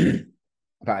is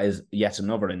that is yet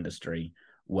another industry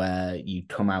where you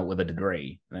come out with a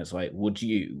degree and it's like, would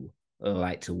you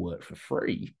like to work for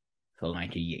free for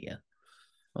like a year?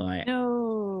 Like,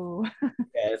 No, yeah,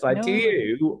 it's like, do no way.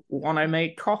 you want to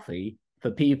make coffee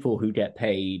for people who get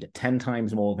paid 10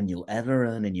 times more than you'll ever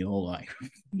earn in your life?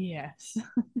 Yes.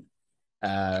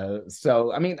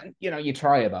 So I mean, you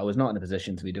try it, but I was not in a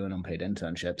position to be doing unpaid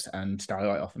internships, and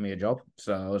Starlight offered me a job.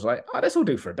 So I was like, oh, this will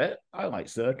do for a bit. I like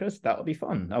circus. That'll be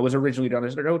fun. I was originally going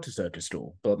to go to circus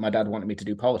school, but my dad wanted me to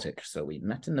do politics. So we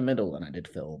met in the middle and I did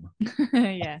film.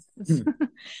 Yes.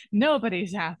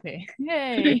 Nobody's happy.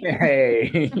 Yay.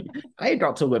 Hey, I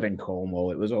got to live in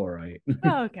Cornwall. It was all right.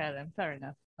 Oh, okay then, fair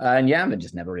enough. And yeah, I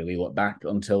just never really looked back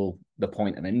until the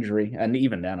point of injury. And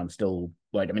even then, I'm still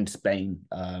like, I'm in Spain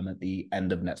at the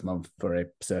end of next month for a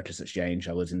circus exchange.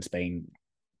 I was in Spain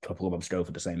a couple of months ago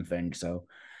for the same thing. So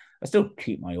I still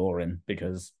keep my oar in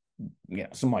because, yeah,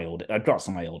 I've got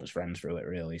some of my oldest friends through it,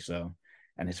 really. So,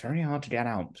 and it's very hard to get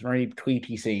out. It's a very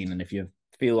tweaky scene. And if you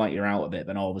feel like you're out of it,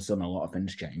 then all of a sudden a lot of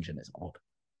things change and it's odd.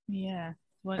 Yeah. And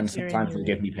Once you're in, sometimes you're they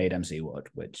give in. me paid MC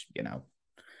work, which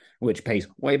pays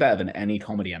way better than any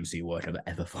comedy MC work I've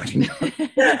ever fucking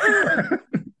done.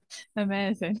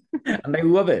 Amazing. And they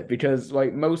love it because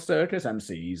like most circus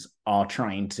MCs are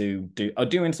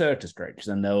doing circus tricks,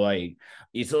 and they're like,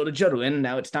 you sort of juggling,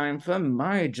 now it's time for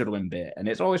my juggling bit. And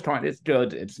it's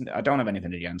good. I don't have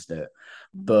anything against it.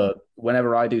 But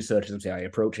whenever I do circus MC, I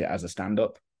approach it as a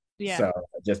stand-up. Yeah. So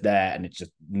just there, and it's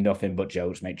just nothing but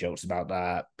jokes, make jokes about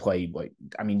that,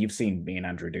 you've seen me and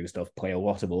Andrew do stuff, play a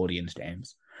lot of audience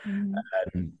games. Mhm.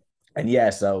 And yeah,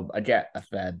 so I get a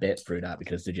fair bit through that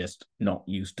because they're just not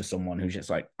used to someone who's just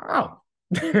like, oh,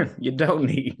 you don't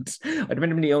need. I've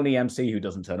been the only MC who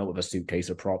doesn't turn up with a suitcase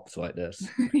of props like this.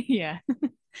 Yeah.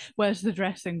 Where's the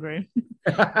dressing room?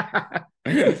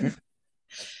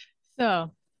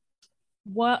 So,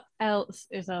 what else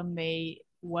is on the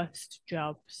worst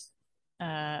jobs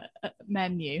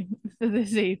menu for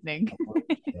this evening?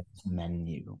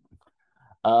 Menu.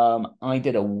 I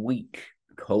did a week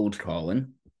cold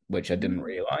calling, which I didn't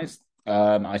realize.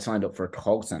 I signed up for a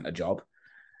call center job.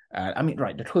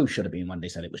 Right, the clue should have been when they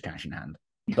said it was cash in hand.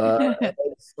 But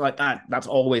it's like that. That's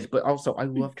always. But also, I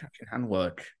love cash in hand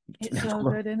work. It's so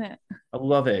good, isn't it? I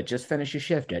love it. Just finish your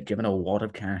shift, get given a wad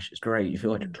of cash. It's great. You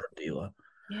feel like a drug dealer.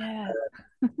 Yeah.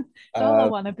 That's all I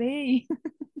want to be.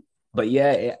 But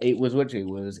yeah, it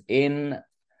was in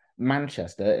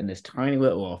Manchester in this tiny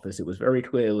little office. It was very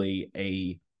clearly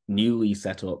a newly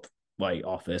set up like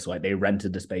office. Like they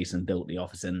rented the space and built the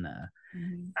office in there.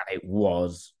 Mhm. And it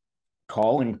was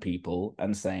calling people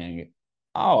and saying,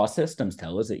 oh, our systems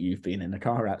tell us that you've been in a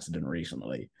car accident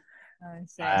recently. I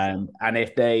see. And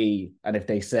if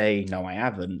they say no, I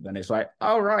haven't, then it's like,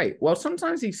 oh right. Well,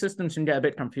 sometimes these systems can get a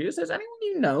bit confused. Has anyone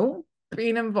you know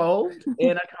been involved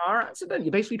in a car accident?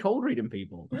 You're basically cold reading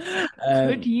people.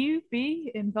 Could you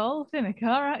be involved in a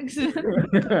car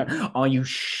accident? Are you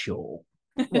sure?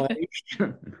 Like,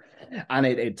 and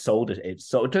it sold it. It's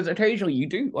so because occasionally you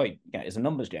do it's a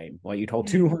numbers game. Like you call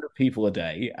 200 people a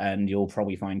day, and you'll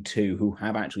probably find two who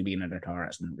have actually been in a car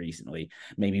accident recently.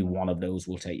 Maybe one of those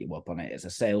will take you up on it. It's a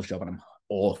sales job, and I'm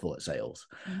awful at sales.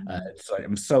 So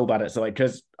I'm so bad at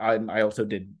because I also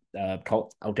did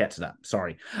I'll get to that.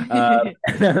 Sorry,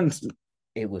 and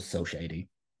it was so shady.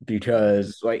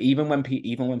 Because even when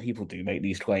people do make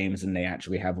these claims and they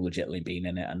actually have legitimately been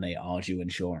in it and they argue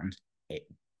insurance, it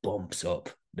bumps up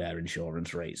their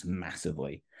insurance rates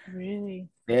massively. Really?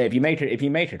 Yeah, if you make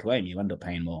a claim, you end up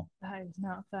paying more. That is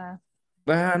not fair.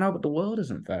 Well, no, but the world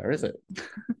isn't fair, is it?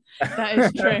 That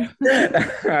is true.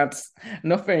 That's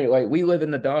nothing. Like we live in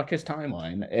the darkest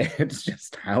timeline. It's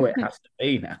just how it has to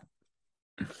be now.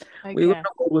 I We live in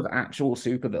guess. a world with actual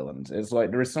supervillains. It's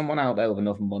like there is someone out there with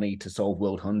enough money to solve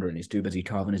world hunger, and he's too busy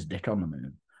carving his dick on the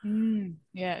moon.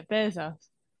 Yeah, Bezos.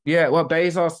 Yeah, well,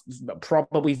 Bezos,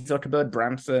 probably Zuckerberg,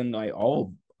 Branson, like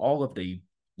all of the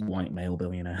white male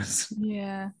billionaires.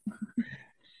 Yeah.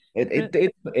 It But it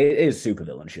it, it is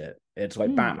supervillain shit. It's like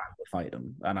mm, Batman would fight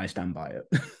them, and I stand by it.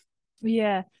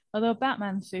 yeah. Although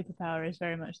Batman's superpower is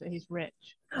very much that he's rich,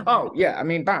 isn't Oh yeah, I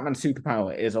mean Batman's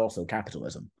superpower is also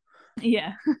capitalism. it?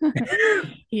 Yeah.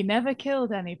 He never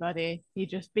killed anybody. He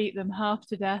just beat them half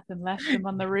to death and left them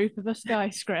on the roof of a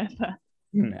skyscraper.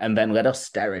 And then let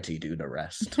austerity do the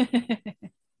rest.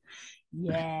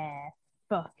 Yeah.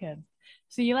 Fuck him.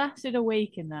 So you lasted a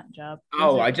week in that job. Was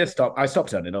Oh, it I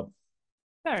stopped turning up.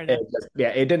 fair enough?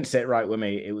 It didn't sit right with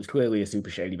me. It was clearly a super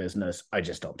shady business. I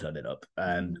just stopped turning up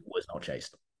and was not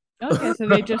chased. Okay, so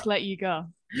they just let you go.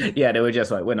 Yeah, they were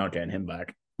just like, we're not getting him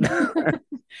back.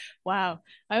 Wow.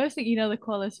 I always think you know the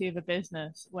quality of a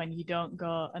business when you don't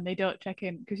go and they don't check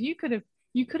in because you could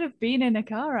have been in a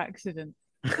car accident.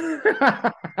 They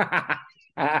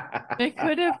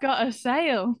could have got a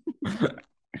sale.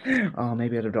 Oh,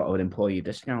 maybe I'd have got an employee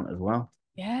discount as well.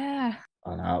 Yeah.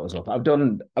 Oh no, it was up. I've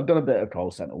done a bit of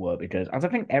call center work because, as I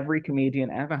think every comedian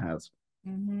ever has.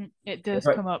 It does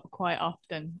Right. come up quite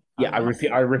often Yeah, on this.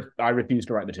 I refuse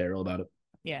to write material about it.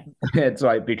 Yeah. It's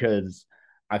like because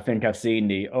I think I've seen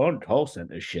the own call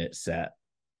center shit set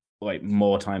like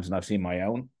more times than I've seen my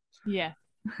own. Yeah.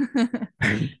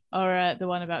 Or the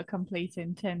one about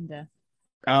completing Tinder.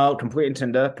 Oh, completing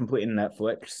Tinder, completing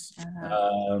Netflix,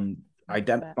 Uh-huh.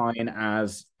 identifying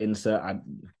as insert,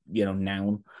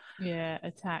 noun. Yeah,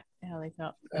 attack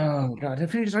helicopter. Oh God, the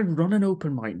thing is, I run an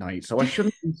open mic night, so I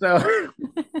shouldn't. So,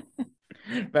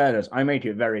 fairness, I make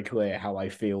it very clear how I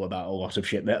feel about a lot of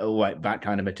shit that like that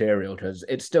kind of material because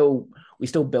we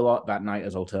still bill out that night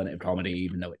as alternative comedy,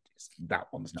 even though that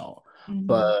one's not.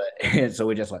 But so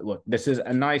we're just like, look, this is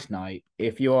a nice night.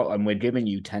 And we're giving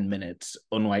you 10 minutes,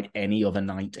 unlike any other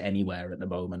night anywhere at the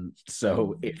moment.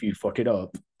 So if you fuck it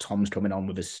up, Tom's coming on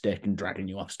with a stick and dragging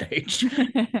you off stage.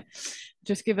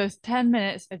 Just give us 10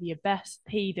 minutes of your best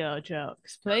pedo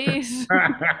jokes, please.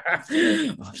 I've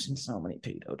seen so many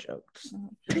pedo jokes.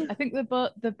 I think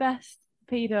the best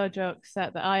pedo joke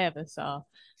set that I ever saw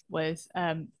was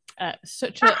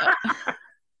such a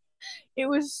it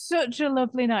was such a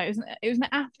lovely night. It was an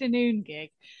afternoon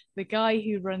gig. The guy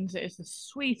who runs it is the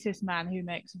sweetest man who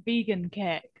makes vegan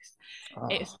cakes.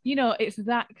 It's it's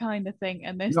that kind of thing.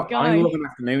 And this I guy, love an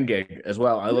afternoon gig as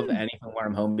well. I love anything where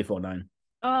I'm home before 9.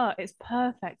 oh, it's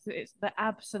perfect. It's the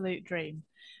absolute dream.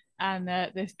 And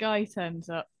this guy turns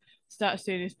up, starts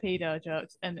doing his pedo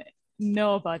jokes, and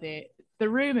the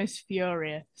room is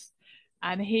furious.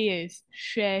 And he is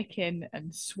shaking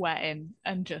and sweating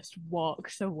and just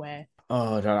walks away.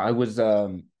 Oh,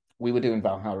 God, we were doing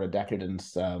Valhalla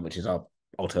Decadence, which is our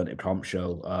alternative comp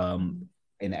show,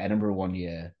 in Edinburgh one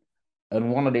year.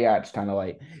 And one of the acts kind of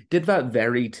like did that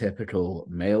very typical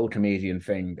male comedian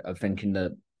thing of thinking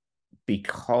that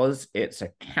because it's a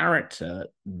character,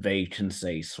 they can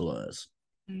say slurs.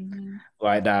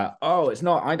 Like that. Oh, it's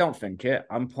not. I don't think it.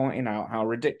 I'm pointing out how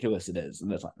ridiculous it is.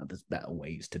 And there's like, there's better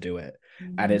ways to do it.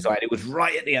 And it's like, it was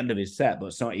right at the end of his set,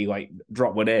 but somebody like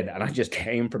dropped one in. And I just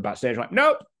came from backstage like,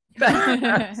 nope.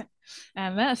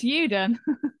 And that's you done.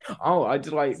 Oh, I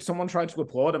just like, someone tried to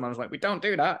applaud him. I was like, we don't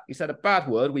do that. He said a bad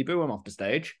word. We boo him off the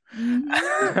stage.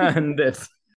 And it's.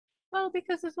 Well,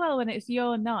 because as well, when it's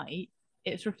your night,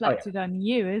 it's reflected on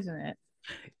you, isn't it?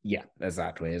 Yeah,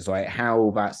 exactly. It's like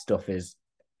how that stuff is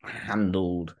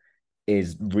handled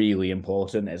is really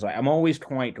important. It's like I'm always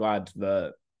quite glad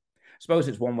that I suppose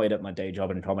it's one way that my day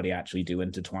job and comedy actually do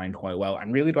intertwine quite well.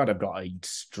 I'm really glad I've got a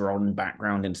strong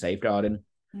background in safeguarding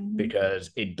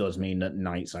because it does mean that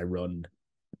nights I run,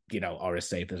 are as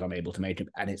safe as I'm able to make them.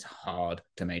 And it's hard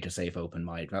to make a safe open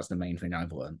mic. That's the main thing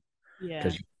I've learned. Yeah.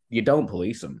 Because you don't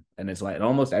police them. And it's like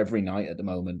almost every night at the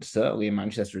moment, certainly in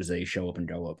Manchester, as they show up and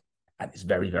go up. And it's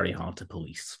very, very hard to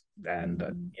police. And,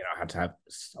 I had to have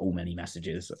so many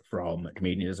messages from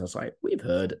comedians. I was like, we've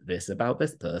heard this about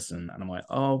this person. And I'm like,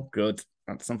 oh, good.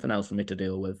 That's something else for me to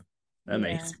deal with.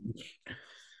 Amazing. Yeah.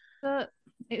 But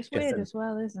it's weird as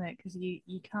well, isn't it? Because you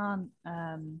can't,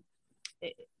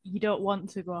 you don't want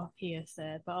to go off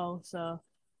hearsay, but also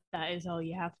that is all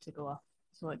you have to go off.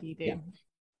 So what do you do?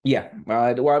 Yeah.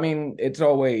 Well, I mean,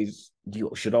 you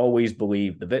should always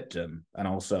believe the victim. And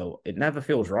also, it never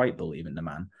feels right believing the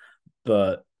man.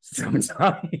 But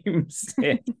sometimes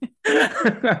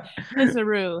As a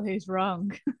rule, he's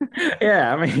wrong.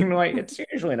 yeah, I mean, like it's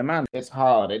usually the man. It's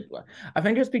hard. I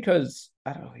think it's because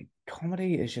I don't know. Like,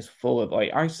 comedy is just full of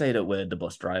like I say that we're the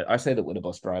bus driver. I say that we're the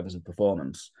bus drivers of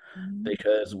performance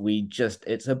because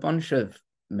it's a bunch of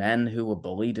men who were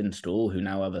bullied in school who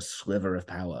now have a sliver of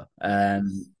power, and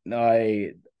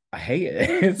I hate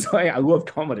it. It's like I love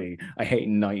comedy. I hate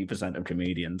 90% of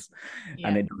comedians,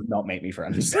 and it does not make me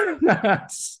friends.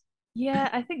 Yeah,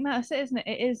 I think that's it, isn't it?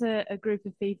 It is a group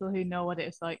of people who know what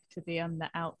it's like to be on the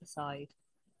outside.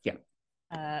 Yeah.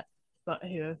 But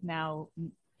who have now,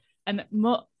 and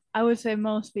I would say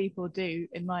most people do,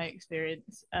 in my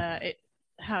experience,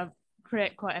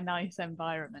 create quite a nice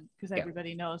environment because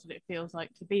everybody knows what it feels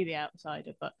like to be the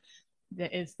outsider. But there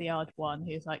is the odd one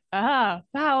who's like, aha,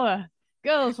 power.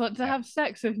 Girls want to have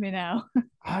sex with me now.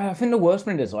 I think the worst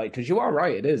thing is like because you are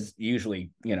right, it is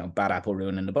usually bad apple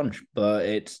ruining the bunch,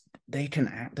 but they can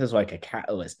act as like a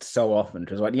catalyst so often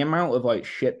because like the amount of like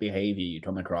shit behavior you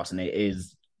come across and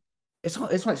it's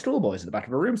like schoolboys at the back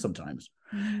of a room sometimes,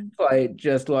 like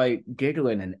just like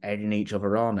giggling and egging each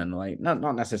other on and like not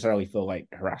necessarily for like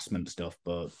harassment stuff,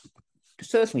 but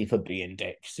certainly for being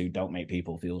dicks who don't make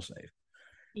people feel safe.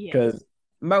 Because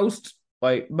most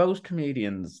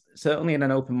comedians, certainly in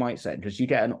an open mic set, because you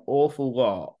get an awful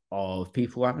lot of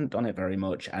people who haven't done it very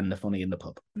much and they're funny in the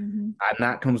pub. And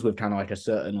that comes with kind of like a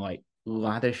certain like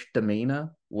laddish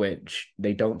demeanor, which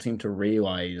they don't seem to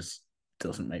realize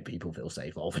doesn't make people feel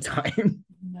safe all the time.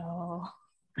 No.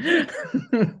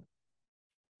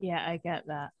 Yeah, I get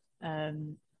that.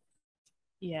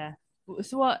 Yeah.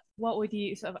 So what would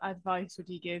you sort of advice would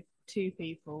you give to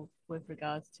people with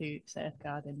regards to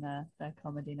safeguarding their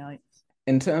comedy nights?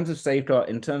 In terms of safeguard,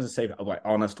 like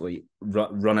honestly,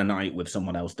 run a night with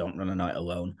someone else. Don't run a night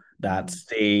alone. That's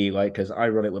because I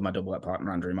run it with my double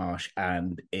partner Andrew Marsh,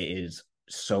 and it is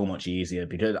so much easier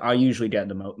because I usually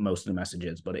get most of the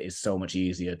messages, but it is so much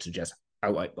easier to just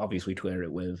obviously clear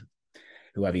it with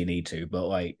whoever you need to, but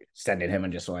like sending him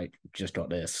and just got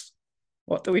this.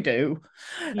 What do we do?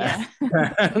 Yeah.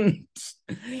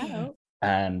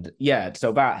 And yeah,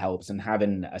 so that helps, and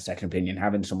having a second opinion,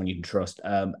 having someone you can trust,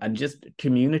 and just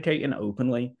communicating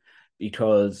openly,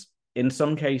 because in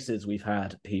some cases we've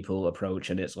had people approach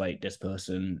and it's like this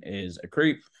person is a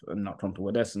creep and not comfortable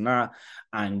with this and that,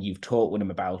 and you've talked with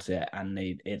them about it, and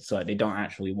it's like they don't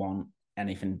actually want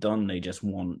anything done, they just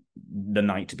want the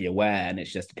night to be aware, and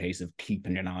it's just a case of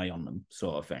keeping an eye on them,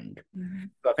 sort of thing.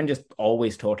 So I can just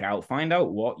always talk out, find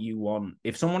out what you want.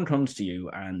 If someone comes to you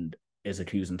and is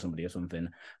accusing somebody of something,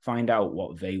 find out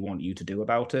what they want you to do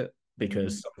about it,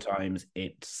 because sometimes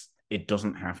it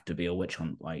doesn't have to be a witch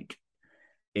hunt. Like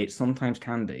it sometimes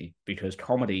can be, because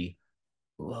comedy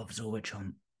loves a witch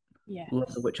hunt. Yeah,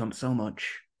 loves a witch hunt so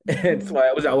much. It's like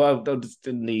I was just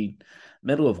in the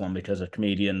middle of one because a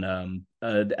comedian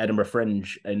Edinburgh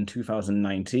Fringe in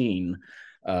 2019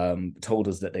 told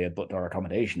us that they had booked our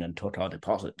accommodation and took our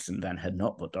deposits, and then had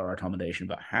not booked our accommodation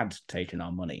but had taken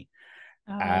our money.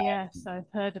 Yes, I've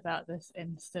heard about this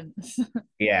instance.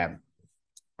 Yeah,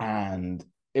 and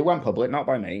it went public, not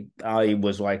by me. I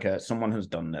was like, someone has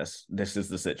done this. This is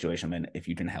the situation I'm in. If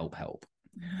you can help.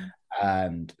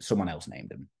 And someone else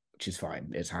named him, which is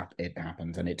fine. It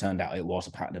happened, and it turned out it was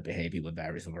a pattern of behavior with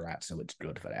various other rats, so it's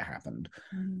good that it happened.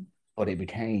 But it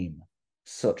became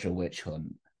such a witch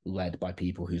hunt led by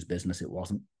people whose business it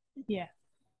wasn't. Yeah,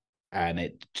 and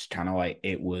it's kind of like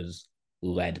it was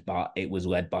led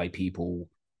by people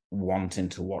wanting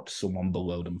to watch someone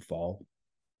below them fall,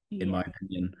 in my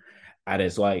opinion. And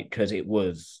it's like, because it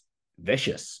was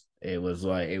vicious. It was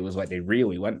like they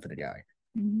really went for the guy.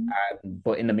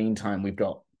 But in the meantime, we've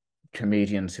got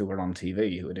comedians who are on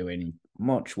TV who are doing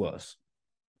much worse.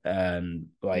 And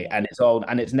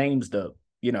it's names that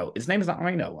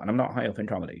I know, and I'm not high up in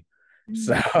comedy.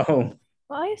 So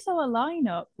well, I saw a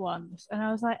lineup once, and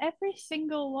I was like, every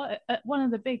single one at one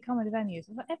of the big comedy venues,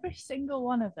 I was like, every single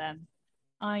one of them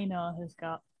I know has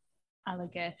got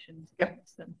allegations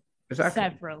against them. Exactly.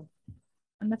 Several.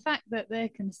 And the fact that they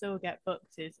can still get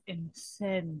booked is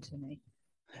insane to me.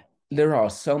 There are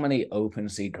so many open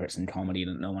secrets in comedy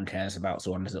that no one cares about,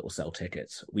 so long as it will sell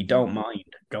tickets. We don't mind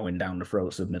going down the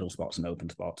throats of middle spots and open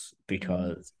spots,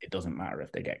 because it doesn't matter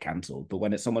if they get cancelled. But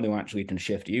when it's someone who actually can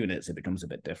shift units, it becomes a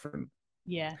bit different.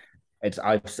 Yeah.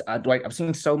 I've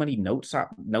seen so many Notes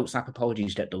app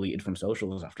apologies get deleted from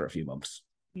socials after a few months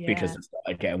because it's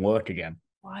started getting work again.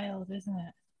 Wild,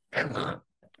 isn't it?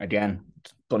 Again, a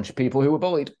bunch of people who were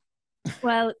bullied.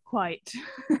 Well, quite.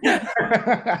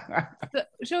 So,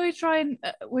 shall we try and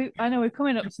I know we're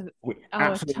coming up to We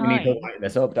our absolutely need to time. light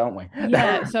this up, don't we?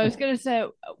 Yeah, so I was gonna say,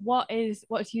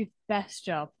 what's your best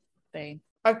job been?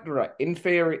 Right. In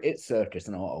theory, it's circus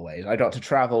in a lot of ways. I got to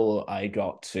travel. I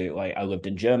got to I lived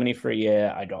in Germany for a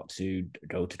year. I got to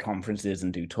go to conferences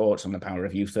and do talks on the power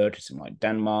of youth circus in like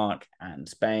Denmark and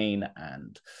Spain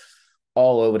and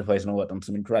all over the place. And I worked on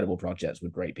some incredible projects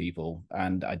with great people.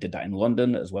 And I did that in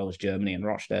London as well as Germany and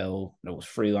Rochdale. I was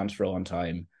freelance for a long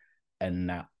time, and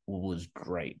that was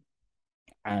great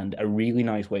and a really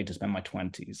nice way to spend my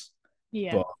 20s.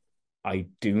 Yeah. But I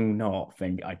do not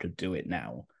think I could do it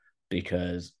now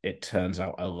because it turns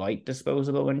out I like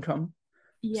disposable income.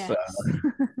 Yes. So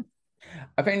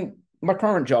I think my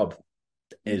current job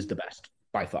is Mhm. the best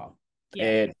by far.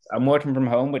 Yeah. I'm working from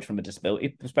home, which from a disability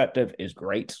perspective is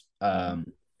great.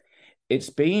 It's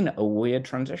been a weird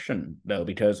transition though,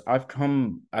 because I've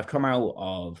come out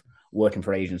of working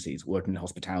for agencies, working in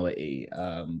hospitality,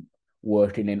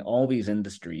 working in all these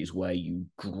industries where you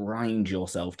grind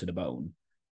yourself to the bone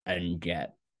and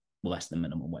get less than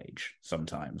minimum wage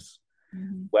sometimes.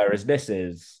 Mhm. Whereas this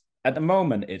is, at the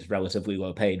moment, it's relatively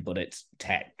low paid, but it's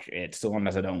tech. It's so long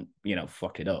as I don't,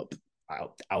 fuck it up,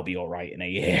 I'll be all right in a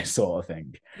year, sort of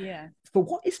thing. Yeah. For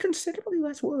what is considerably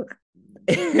less work.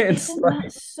 Isn't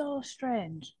that so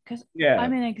strange? Because yeah,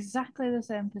 I'm in exactly the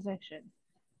same position,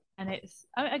 and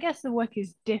I guess the work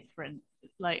is different,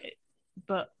 like,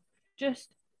 but just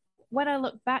when I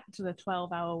look back to the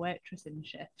 12-hour waitressing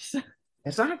shifts,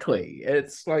 exactly.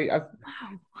 It's like wow.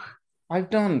 I've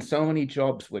done so many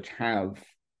jobs which have,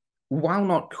 while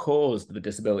not caused the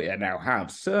disability I now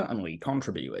have, certainly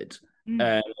contributed.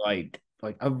 And like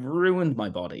I've ruined my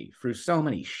body through so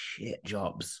many shit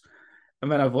jobs.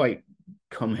 And then I've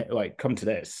come to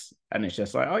this, and it's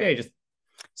just like, oh yeah, just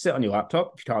sit on your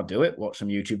laptop. If you can't do it, watch some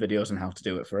YouTube videos on how to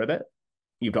do it for a bit.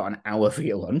 You've got an hour for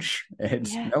your lunch.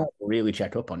 It's Yeah. no one will really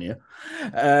check up on you.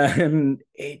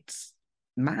 It's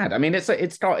mad. I mean,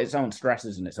 it's got its own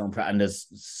stresses and its own, and there's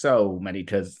so many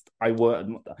because I work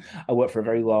for a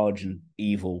very large and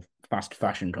evil fast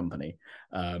fashion company,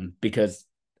 because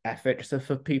ethics are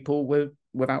for people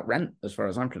without rent, as far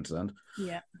as I'm concerned.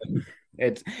 Yeah.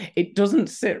 It doesn't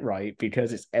sit right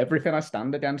because it's everything I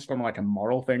stand against from like a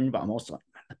moral thing, but I'm also like,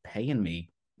 man, they're paying me.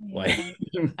 Like,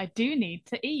 I do need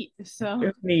to eat, so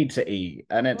just need to eat,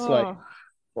 and it's like, oh.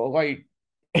 well, like,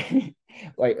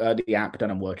 the app that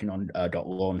I'm working on got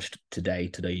launched today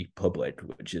to the public,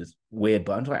 which is weird.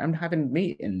 But I'm having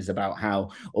meetings about how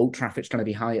traffic's going to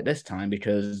be high at this time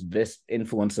because this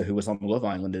influencer who was on Love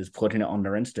Island is putting it on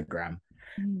their Instagram,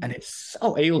 and it's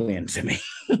so alien to me.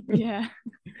 Yeah.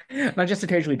 And I just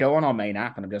occasionally go on our main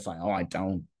app, and I'm just like, oh, I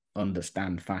don't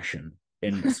understand fashion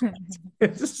in this.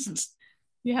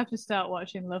 You have to start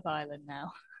watching Love Island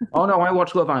now. Oh no, I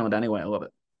watch Love Island anyway. I love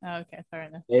it. Oh, okay, fair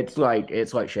enough. It's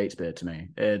like Shakespeare to me.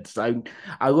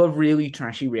 I love really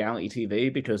trashy reality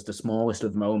TV because the smallest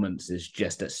of moments is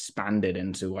just expanded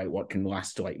into like what can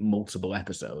last like multiple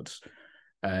episodes.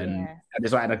 And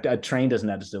it's like I trained as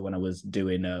an editor when I was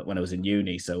in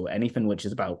uni. So anything which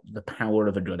is about the power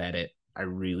of a good edit, I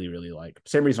really, really like.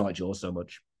 Same reason I like yours so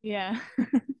much. Yeah.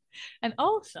 And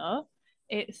also,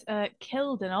 it's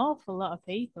killed an awful lot of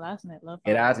people, hasn't it, Love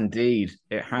It Island? has indeed.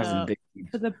 It has So, indeed.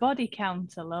 for the body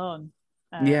count alone.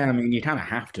 Yeah, I mean, you kind of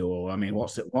have to. Or I mean,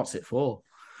 what's it for?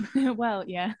 Well,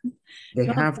 yeah. They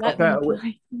God, have let got them better.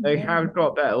 play. They Yeah. have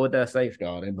got better with their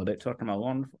safeguarding, but it took them a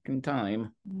long fucking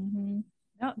time.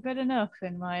 Not good enough,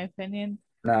 in my opinion.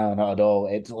 No, not at all.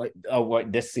 It's like, oh,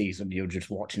 like this season, you're just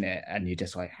watching it and you're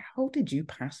just like, how did you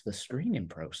pass the screening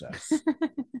process?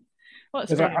 What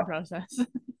It's like, screening process?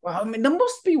 well, I mean, there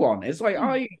must be one. It's like,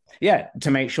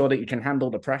 to make sure that you can handle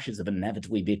the pressures of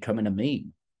inevitably becoming a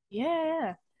meme.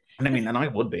 Yeah. And I mean, and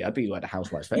I'd be like the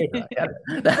housewife's favorite.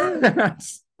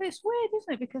 It's weird,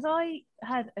 isn't it? Because I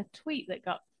had a tweet that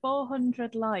got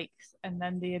 400 likes and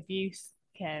then the abuse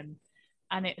came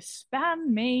and it spammed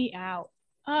me out.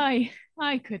 I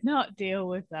could not deal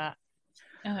with that.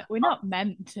 We're not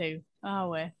meant to, are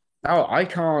we? Oh, I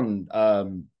can't.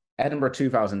 Edinburgh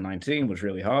 2019 was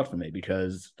really hard for me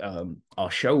because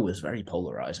our show was very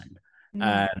polarizing,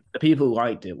 and the people who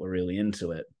liked it were really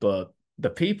into it. But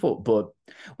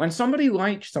when somebody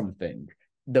likes something,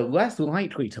 they're less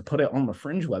likely to put it on the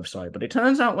Fringe website. But it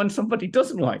turns out when somebody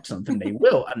doesn't like something, they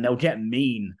will, and they'll get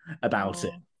mean about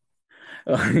it.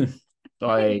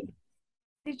 Like,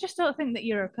 they just don't think that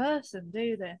you're a person,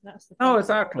 do they? That's the oh,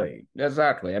 exactly.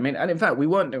 I mean, and in fact, we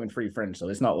weren't doing free Fringe, so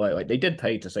it's not like they did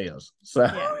pay to see us. So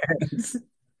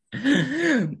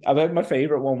I think my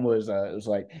favorite one was it was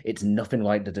like it's nothing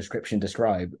like the description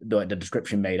like the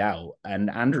description made out, and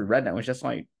Andrew read that and was just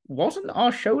like, wasn't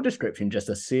our show description just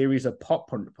a series of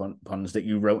puns that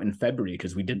you wrote in February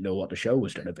because we didn't know what the show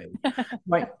was going to be?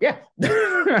 Like, yeah,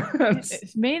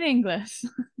 It's meaningless.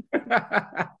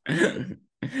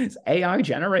 It's AI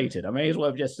generated. I may as well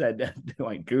have just said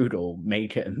like Google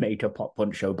make a pop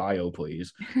punch show bio,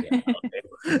 please. Yeah,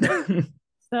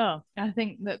 So I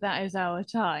think that is our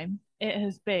time. It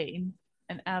has been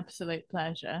an absolute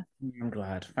pleasure. I'm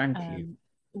glad. Thank you.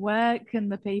 Where can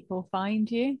the people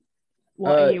find you?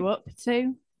 What are you up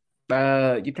to?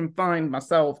 You can find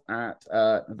myself at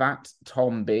that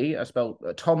Tom B. I spelled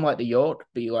Tom like the York,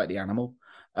 B like the animal.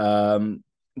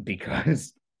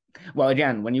 Because well,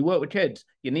 again, when you work with kids,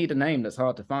 you need a name that's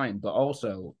hard to find. But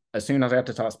also, as soon as I had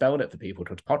to start spelling it for people,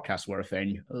 because podcasts were a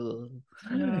thing. No.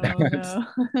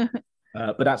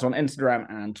 But that's on Instagram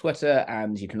and Twitter,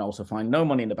 and you can also find No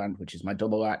Money in the Bank, which is my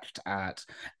double act at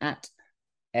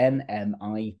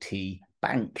NMIT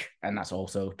Bank, and that's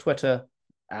also Twitter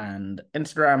and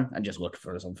Instagram, and just look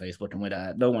for us on Facebook. And with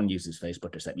no one uses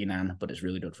Facebook except Yunan, but it's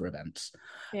really good for events.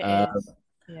 It is.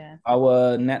 Yeah.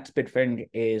 Our next big thing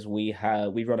is we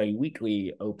run a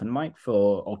weekly open mic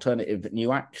for alternative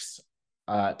new acts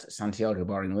at Santiago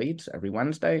Bar in Leeds every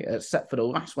Wednesday, except for the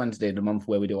last Wednesday of the month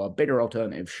where we do our bigger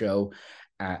alternative show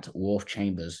at Wharf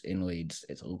Chambers in Leeds.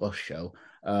 It's a lush show.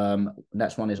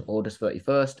 Next one is August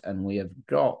 31st, and we have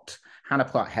got Hannah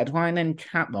Platt headlining,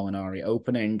 Kat Molinari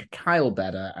opening, Kyle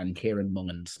Bedder, and Kieran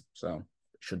Mullins. So it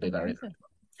should be very good.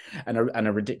 And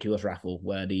a ridiculous raffle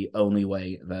where the only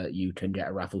way that you can get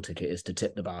a raffle ticket is to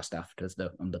tip the bar staff because they're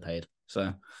underpaid.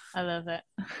 So I love it.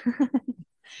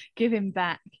 Give him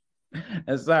back.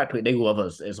 Exactly, they love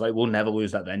us. It's like we'll never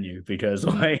lose that venue because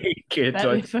like it's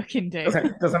we fucking do.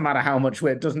 Doesn't matter how much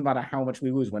we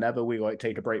lose. Whenever we like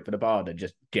take a break for the bar, they're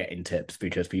just getting tips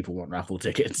because people want raffle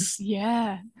tickets.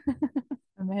 Yeah,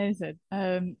 amazing.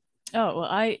 Oh well,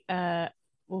 I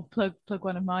will plug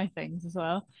one of my things as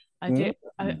well.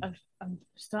 I've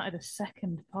started a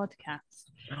second podcast.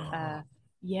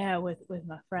 Yeah, with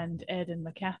my friend Aidan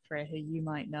McCaffrey, who you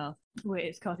might know.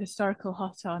 It's called Historical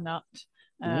Hot or Not.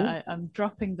 I'm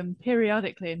dropping them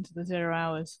periodically into the 0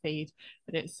 Hours feed,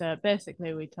 but it's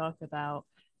basically we talk about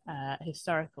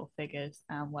historical figures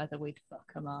and whether we'd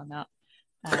fuck them or not.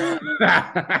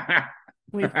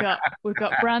 We've got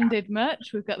branded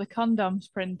merch. We've got the condoms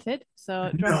printed.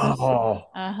 So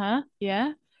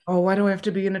yeah. Oh, why do I have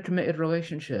to be in a committed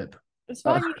relationship? It's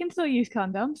fine. You can still use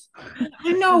condoms.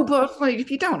 I know, but like, if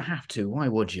you don't have to, why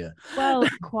would you? Well,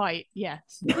 quite,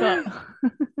 yes. But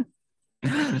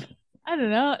I don't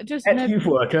know. Just youth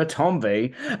worker Tom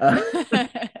V.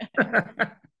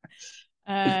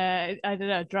 I don't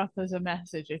know. Drop us a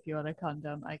message if you want a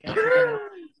condom. I guess we're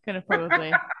gonna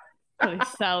probably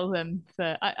sell them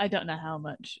for. I don't know how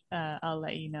much. I'll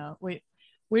let you know.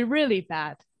 We're really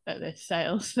bad at this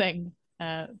sales thing.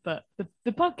 But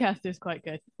the podcast is quite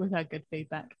good. We've had good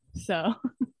feedback. So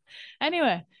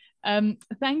anyway,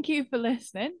 thank you for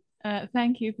listening.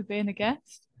 Thank you for being a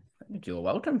guest. You're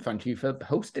welcome. Thank you for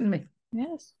hosting me.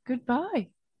 Yes. Goodbye.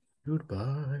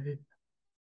 Goodbye.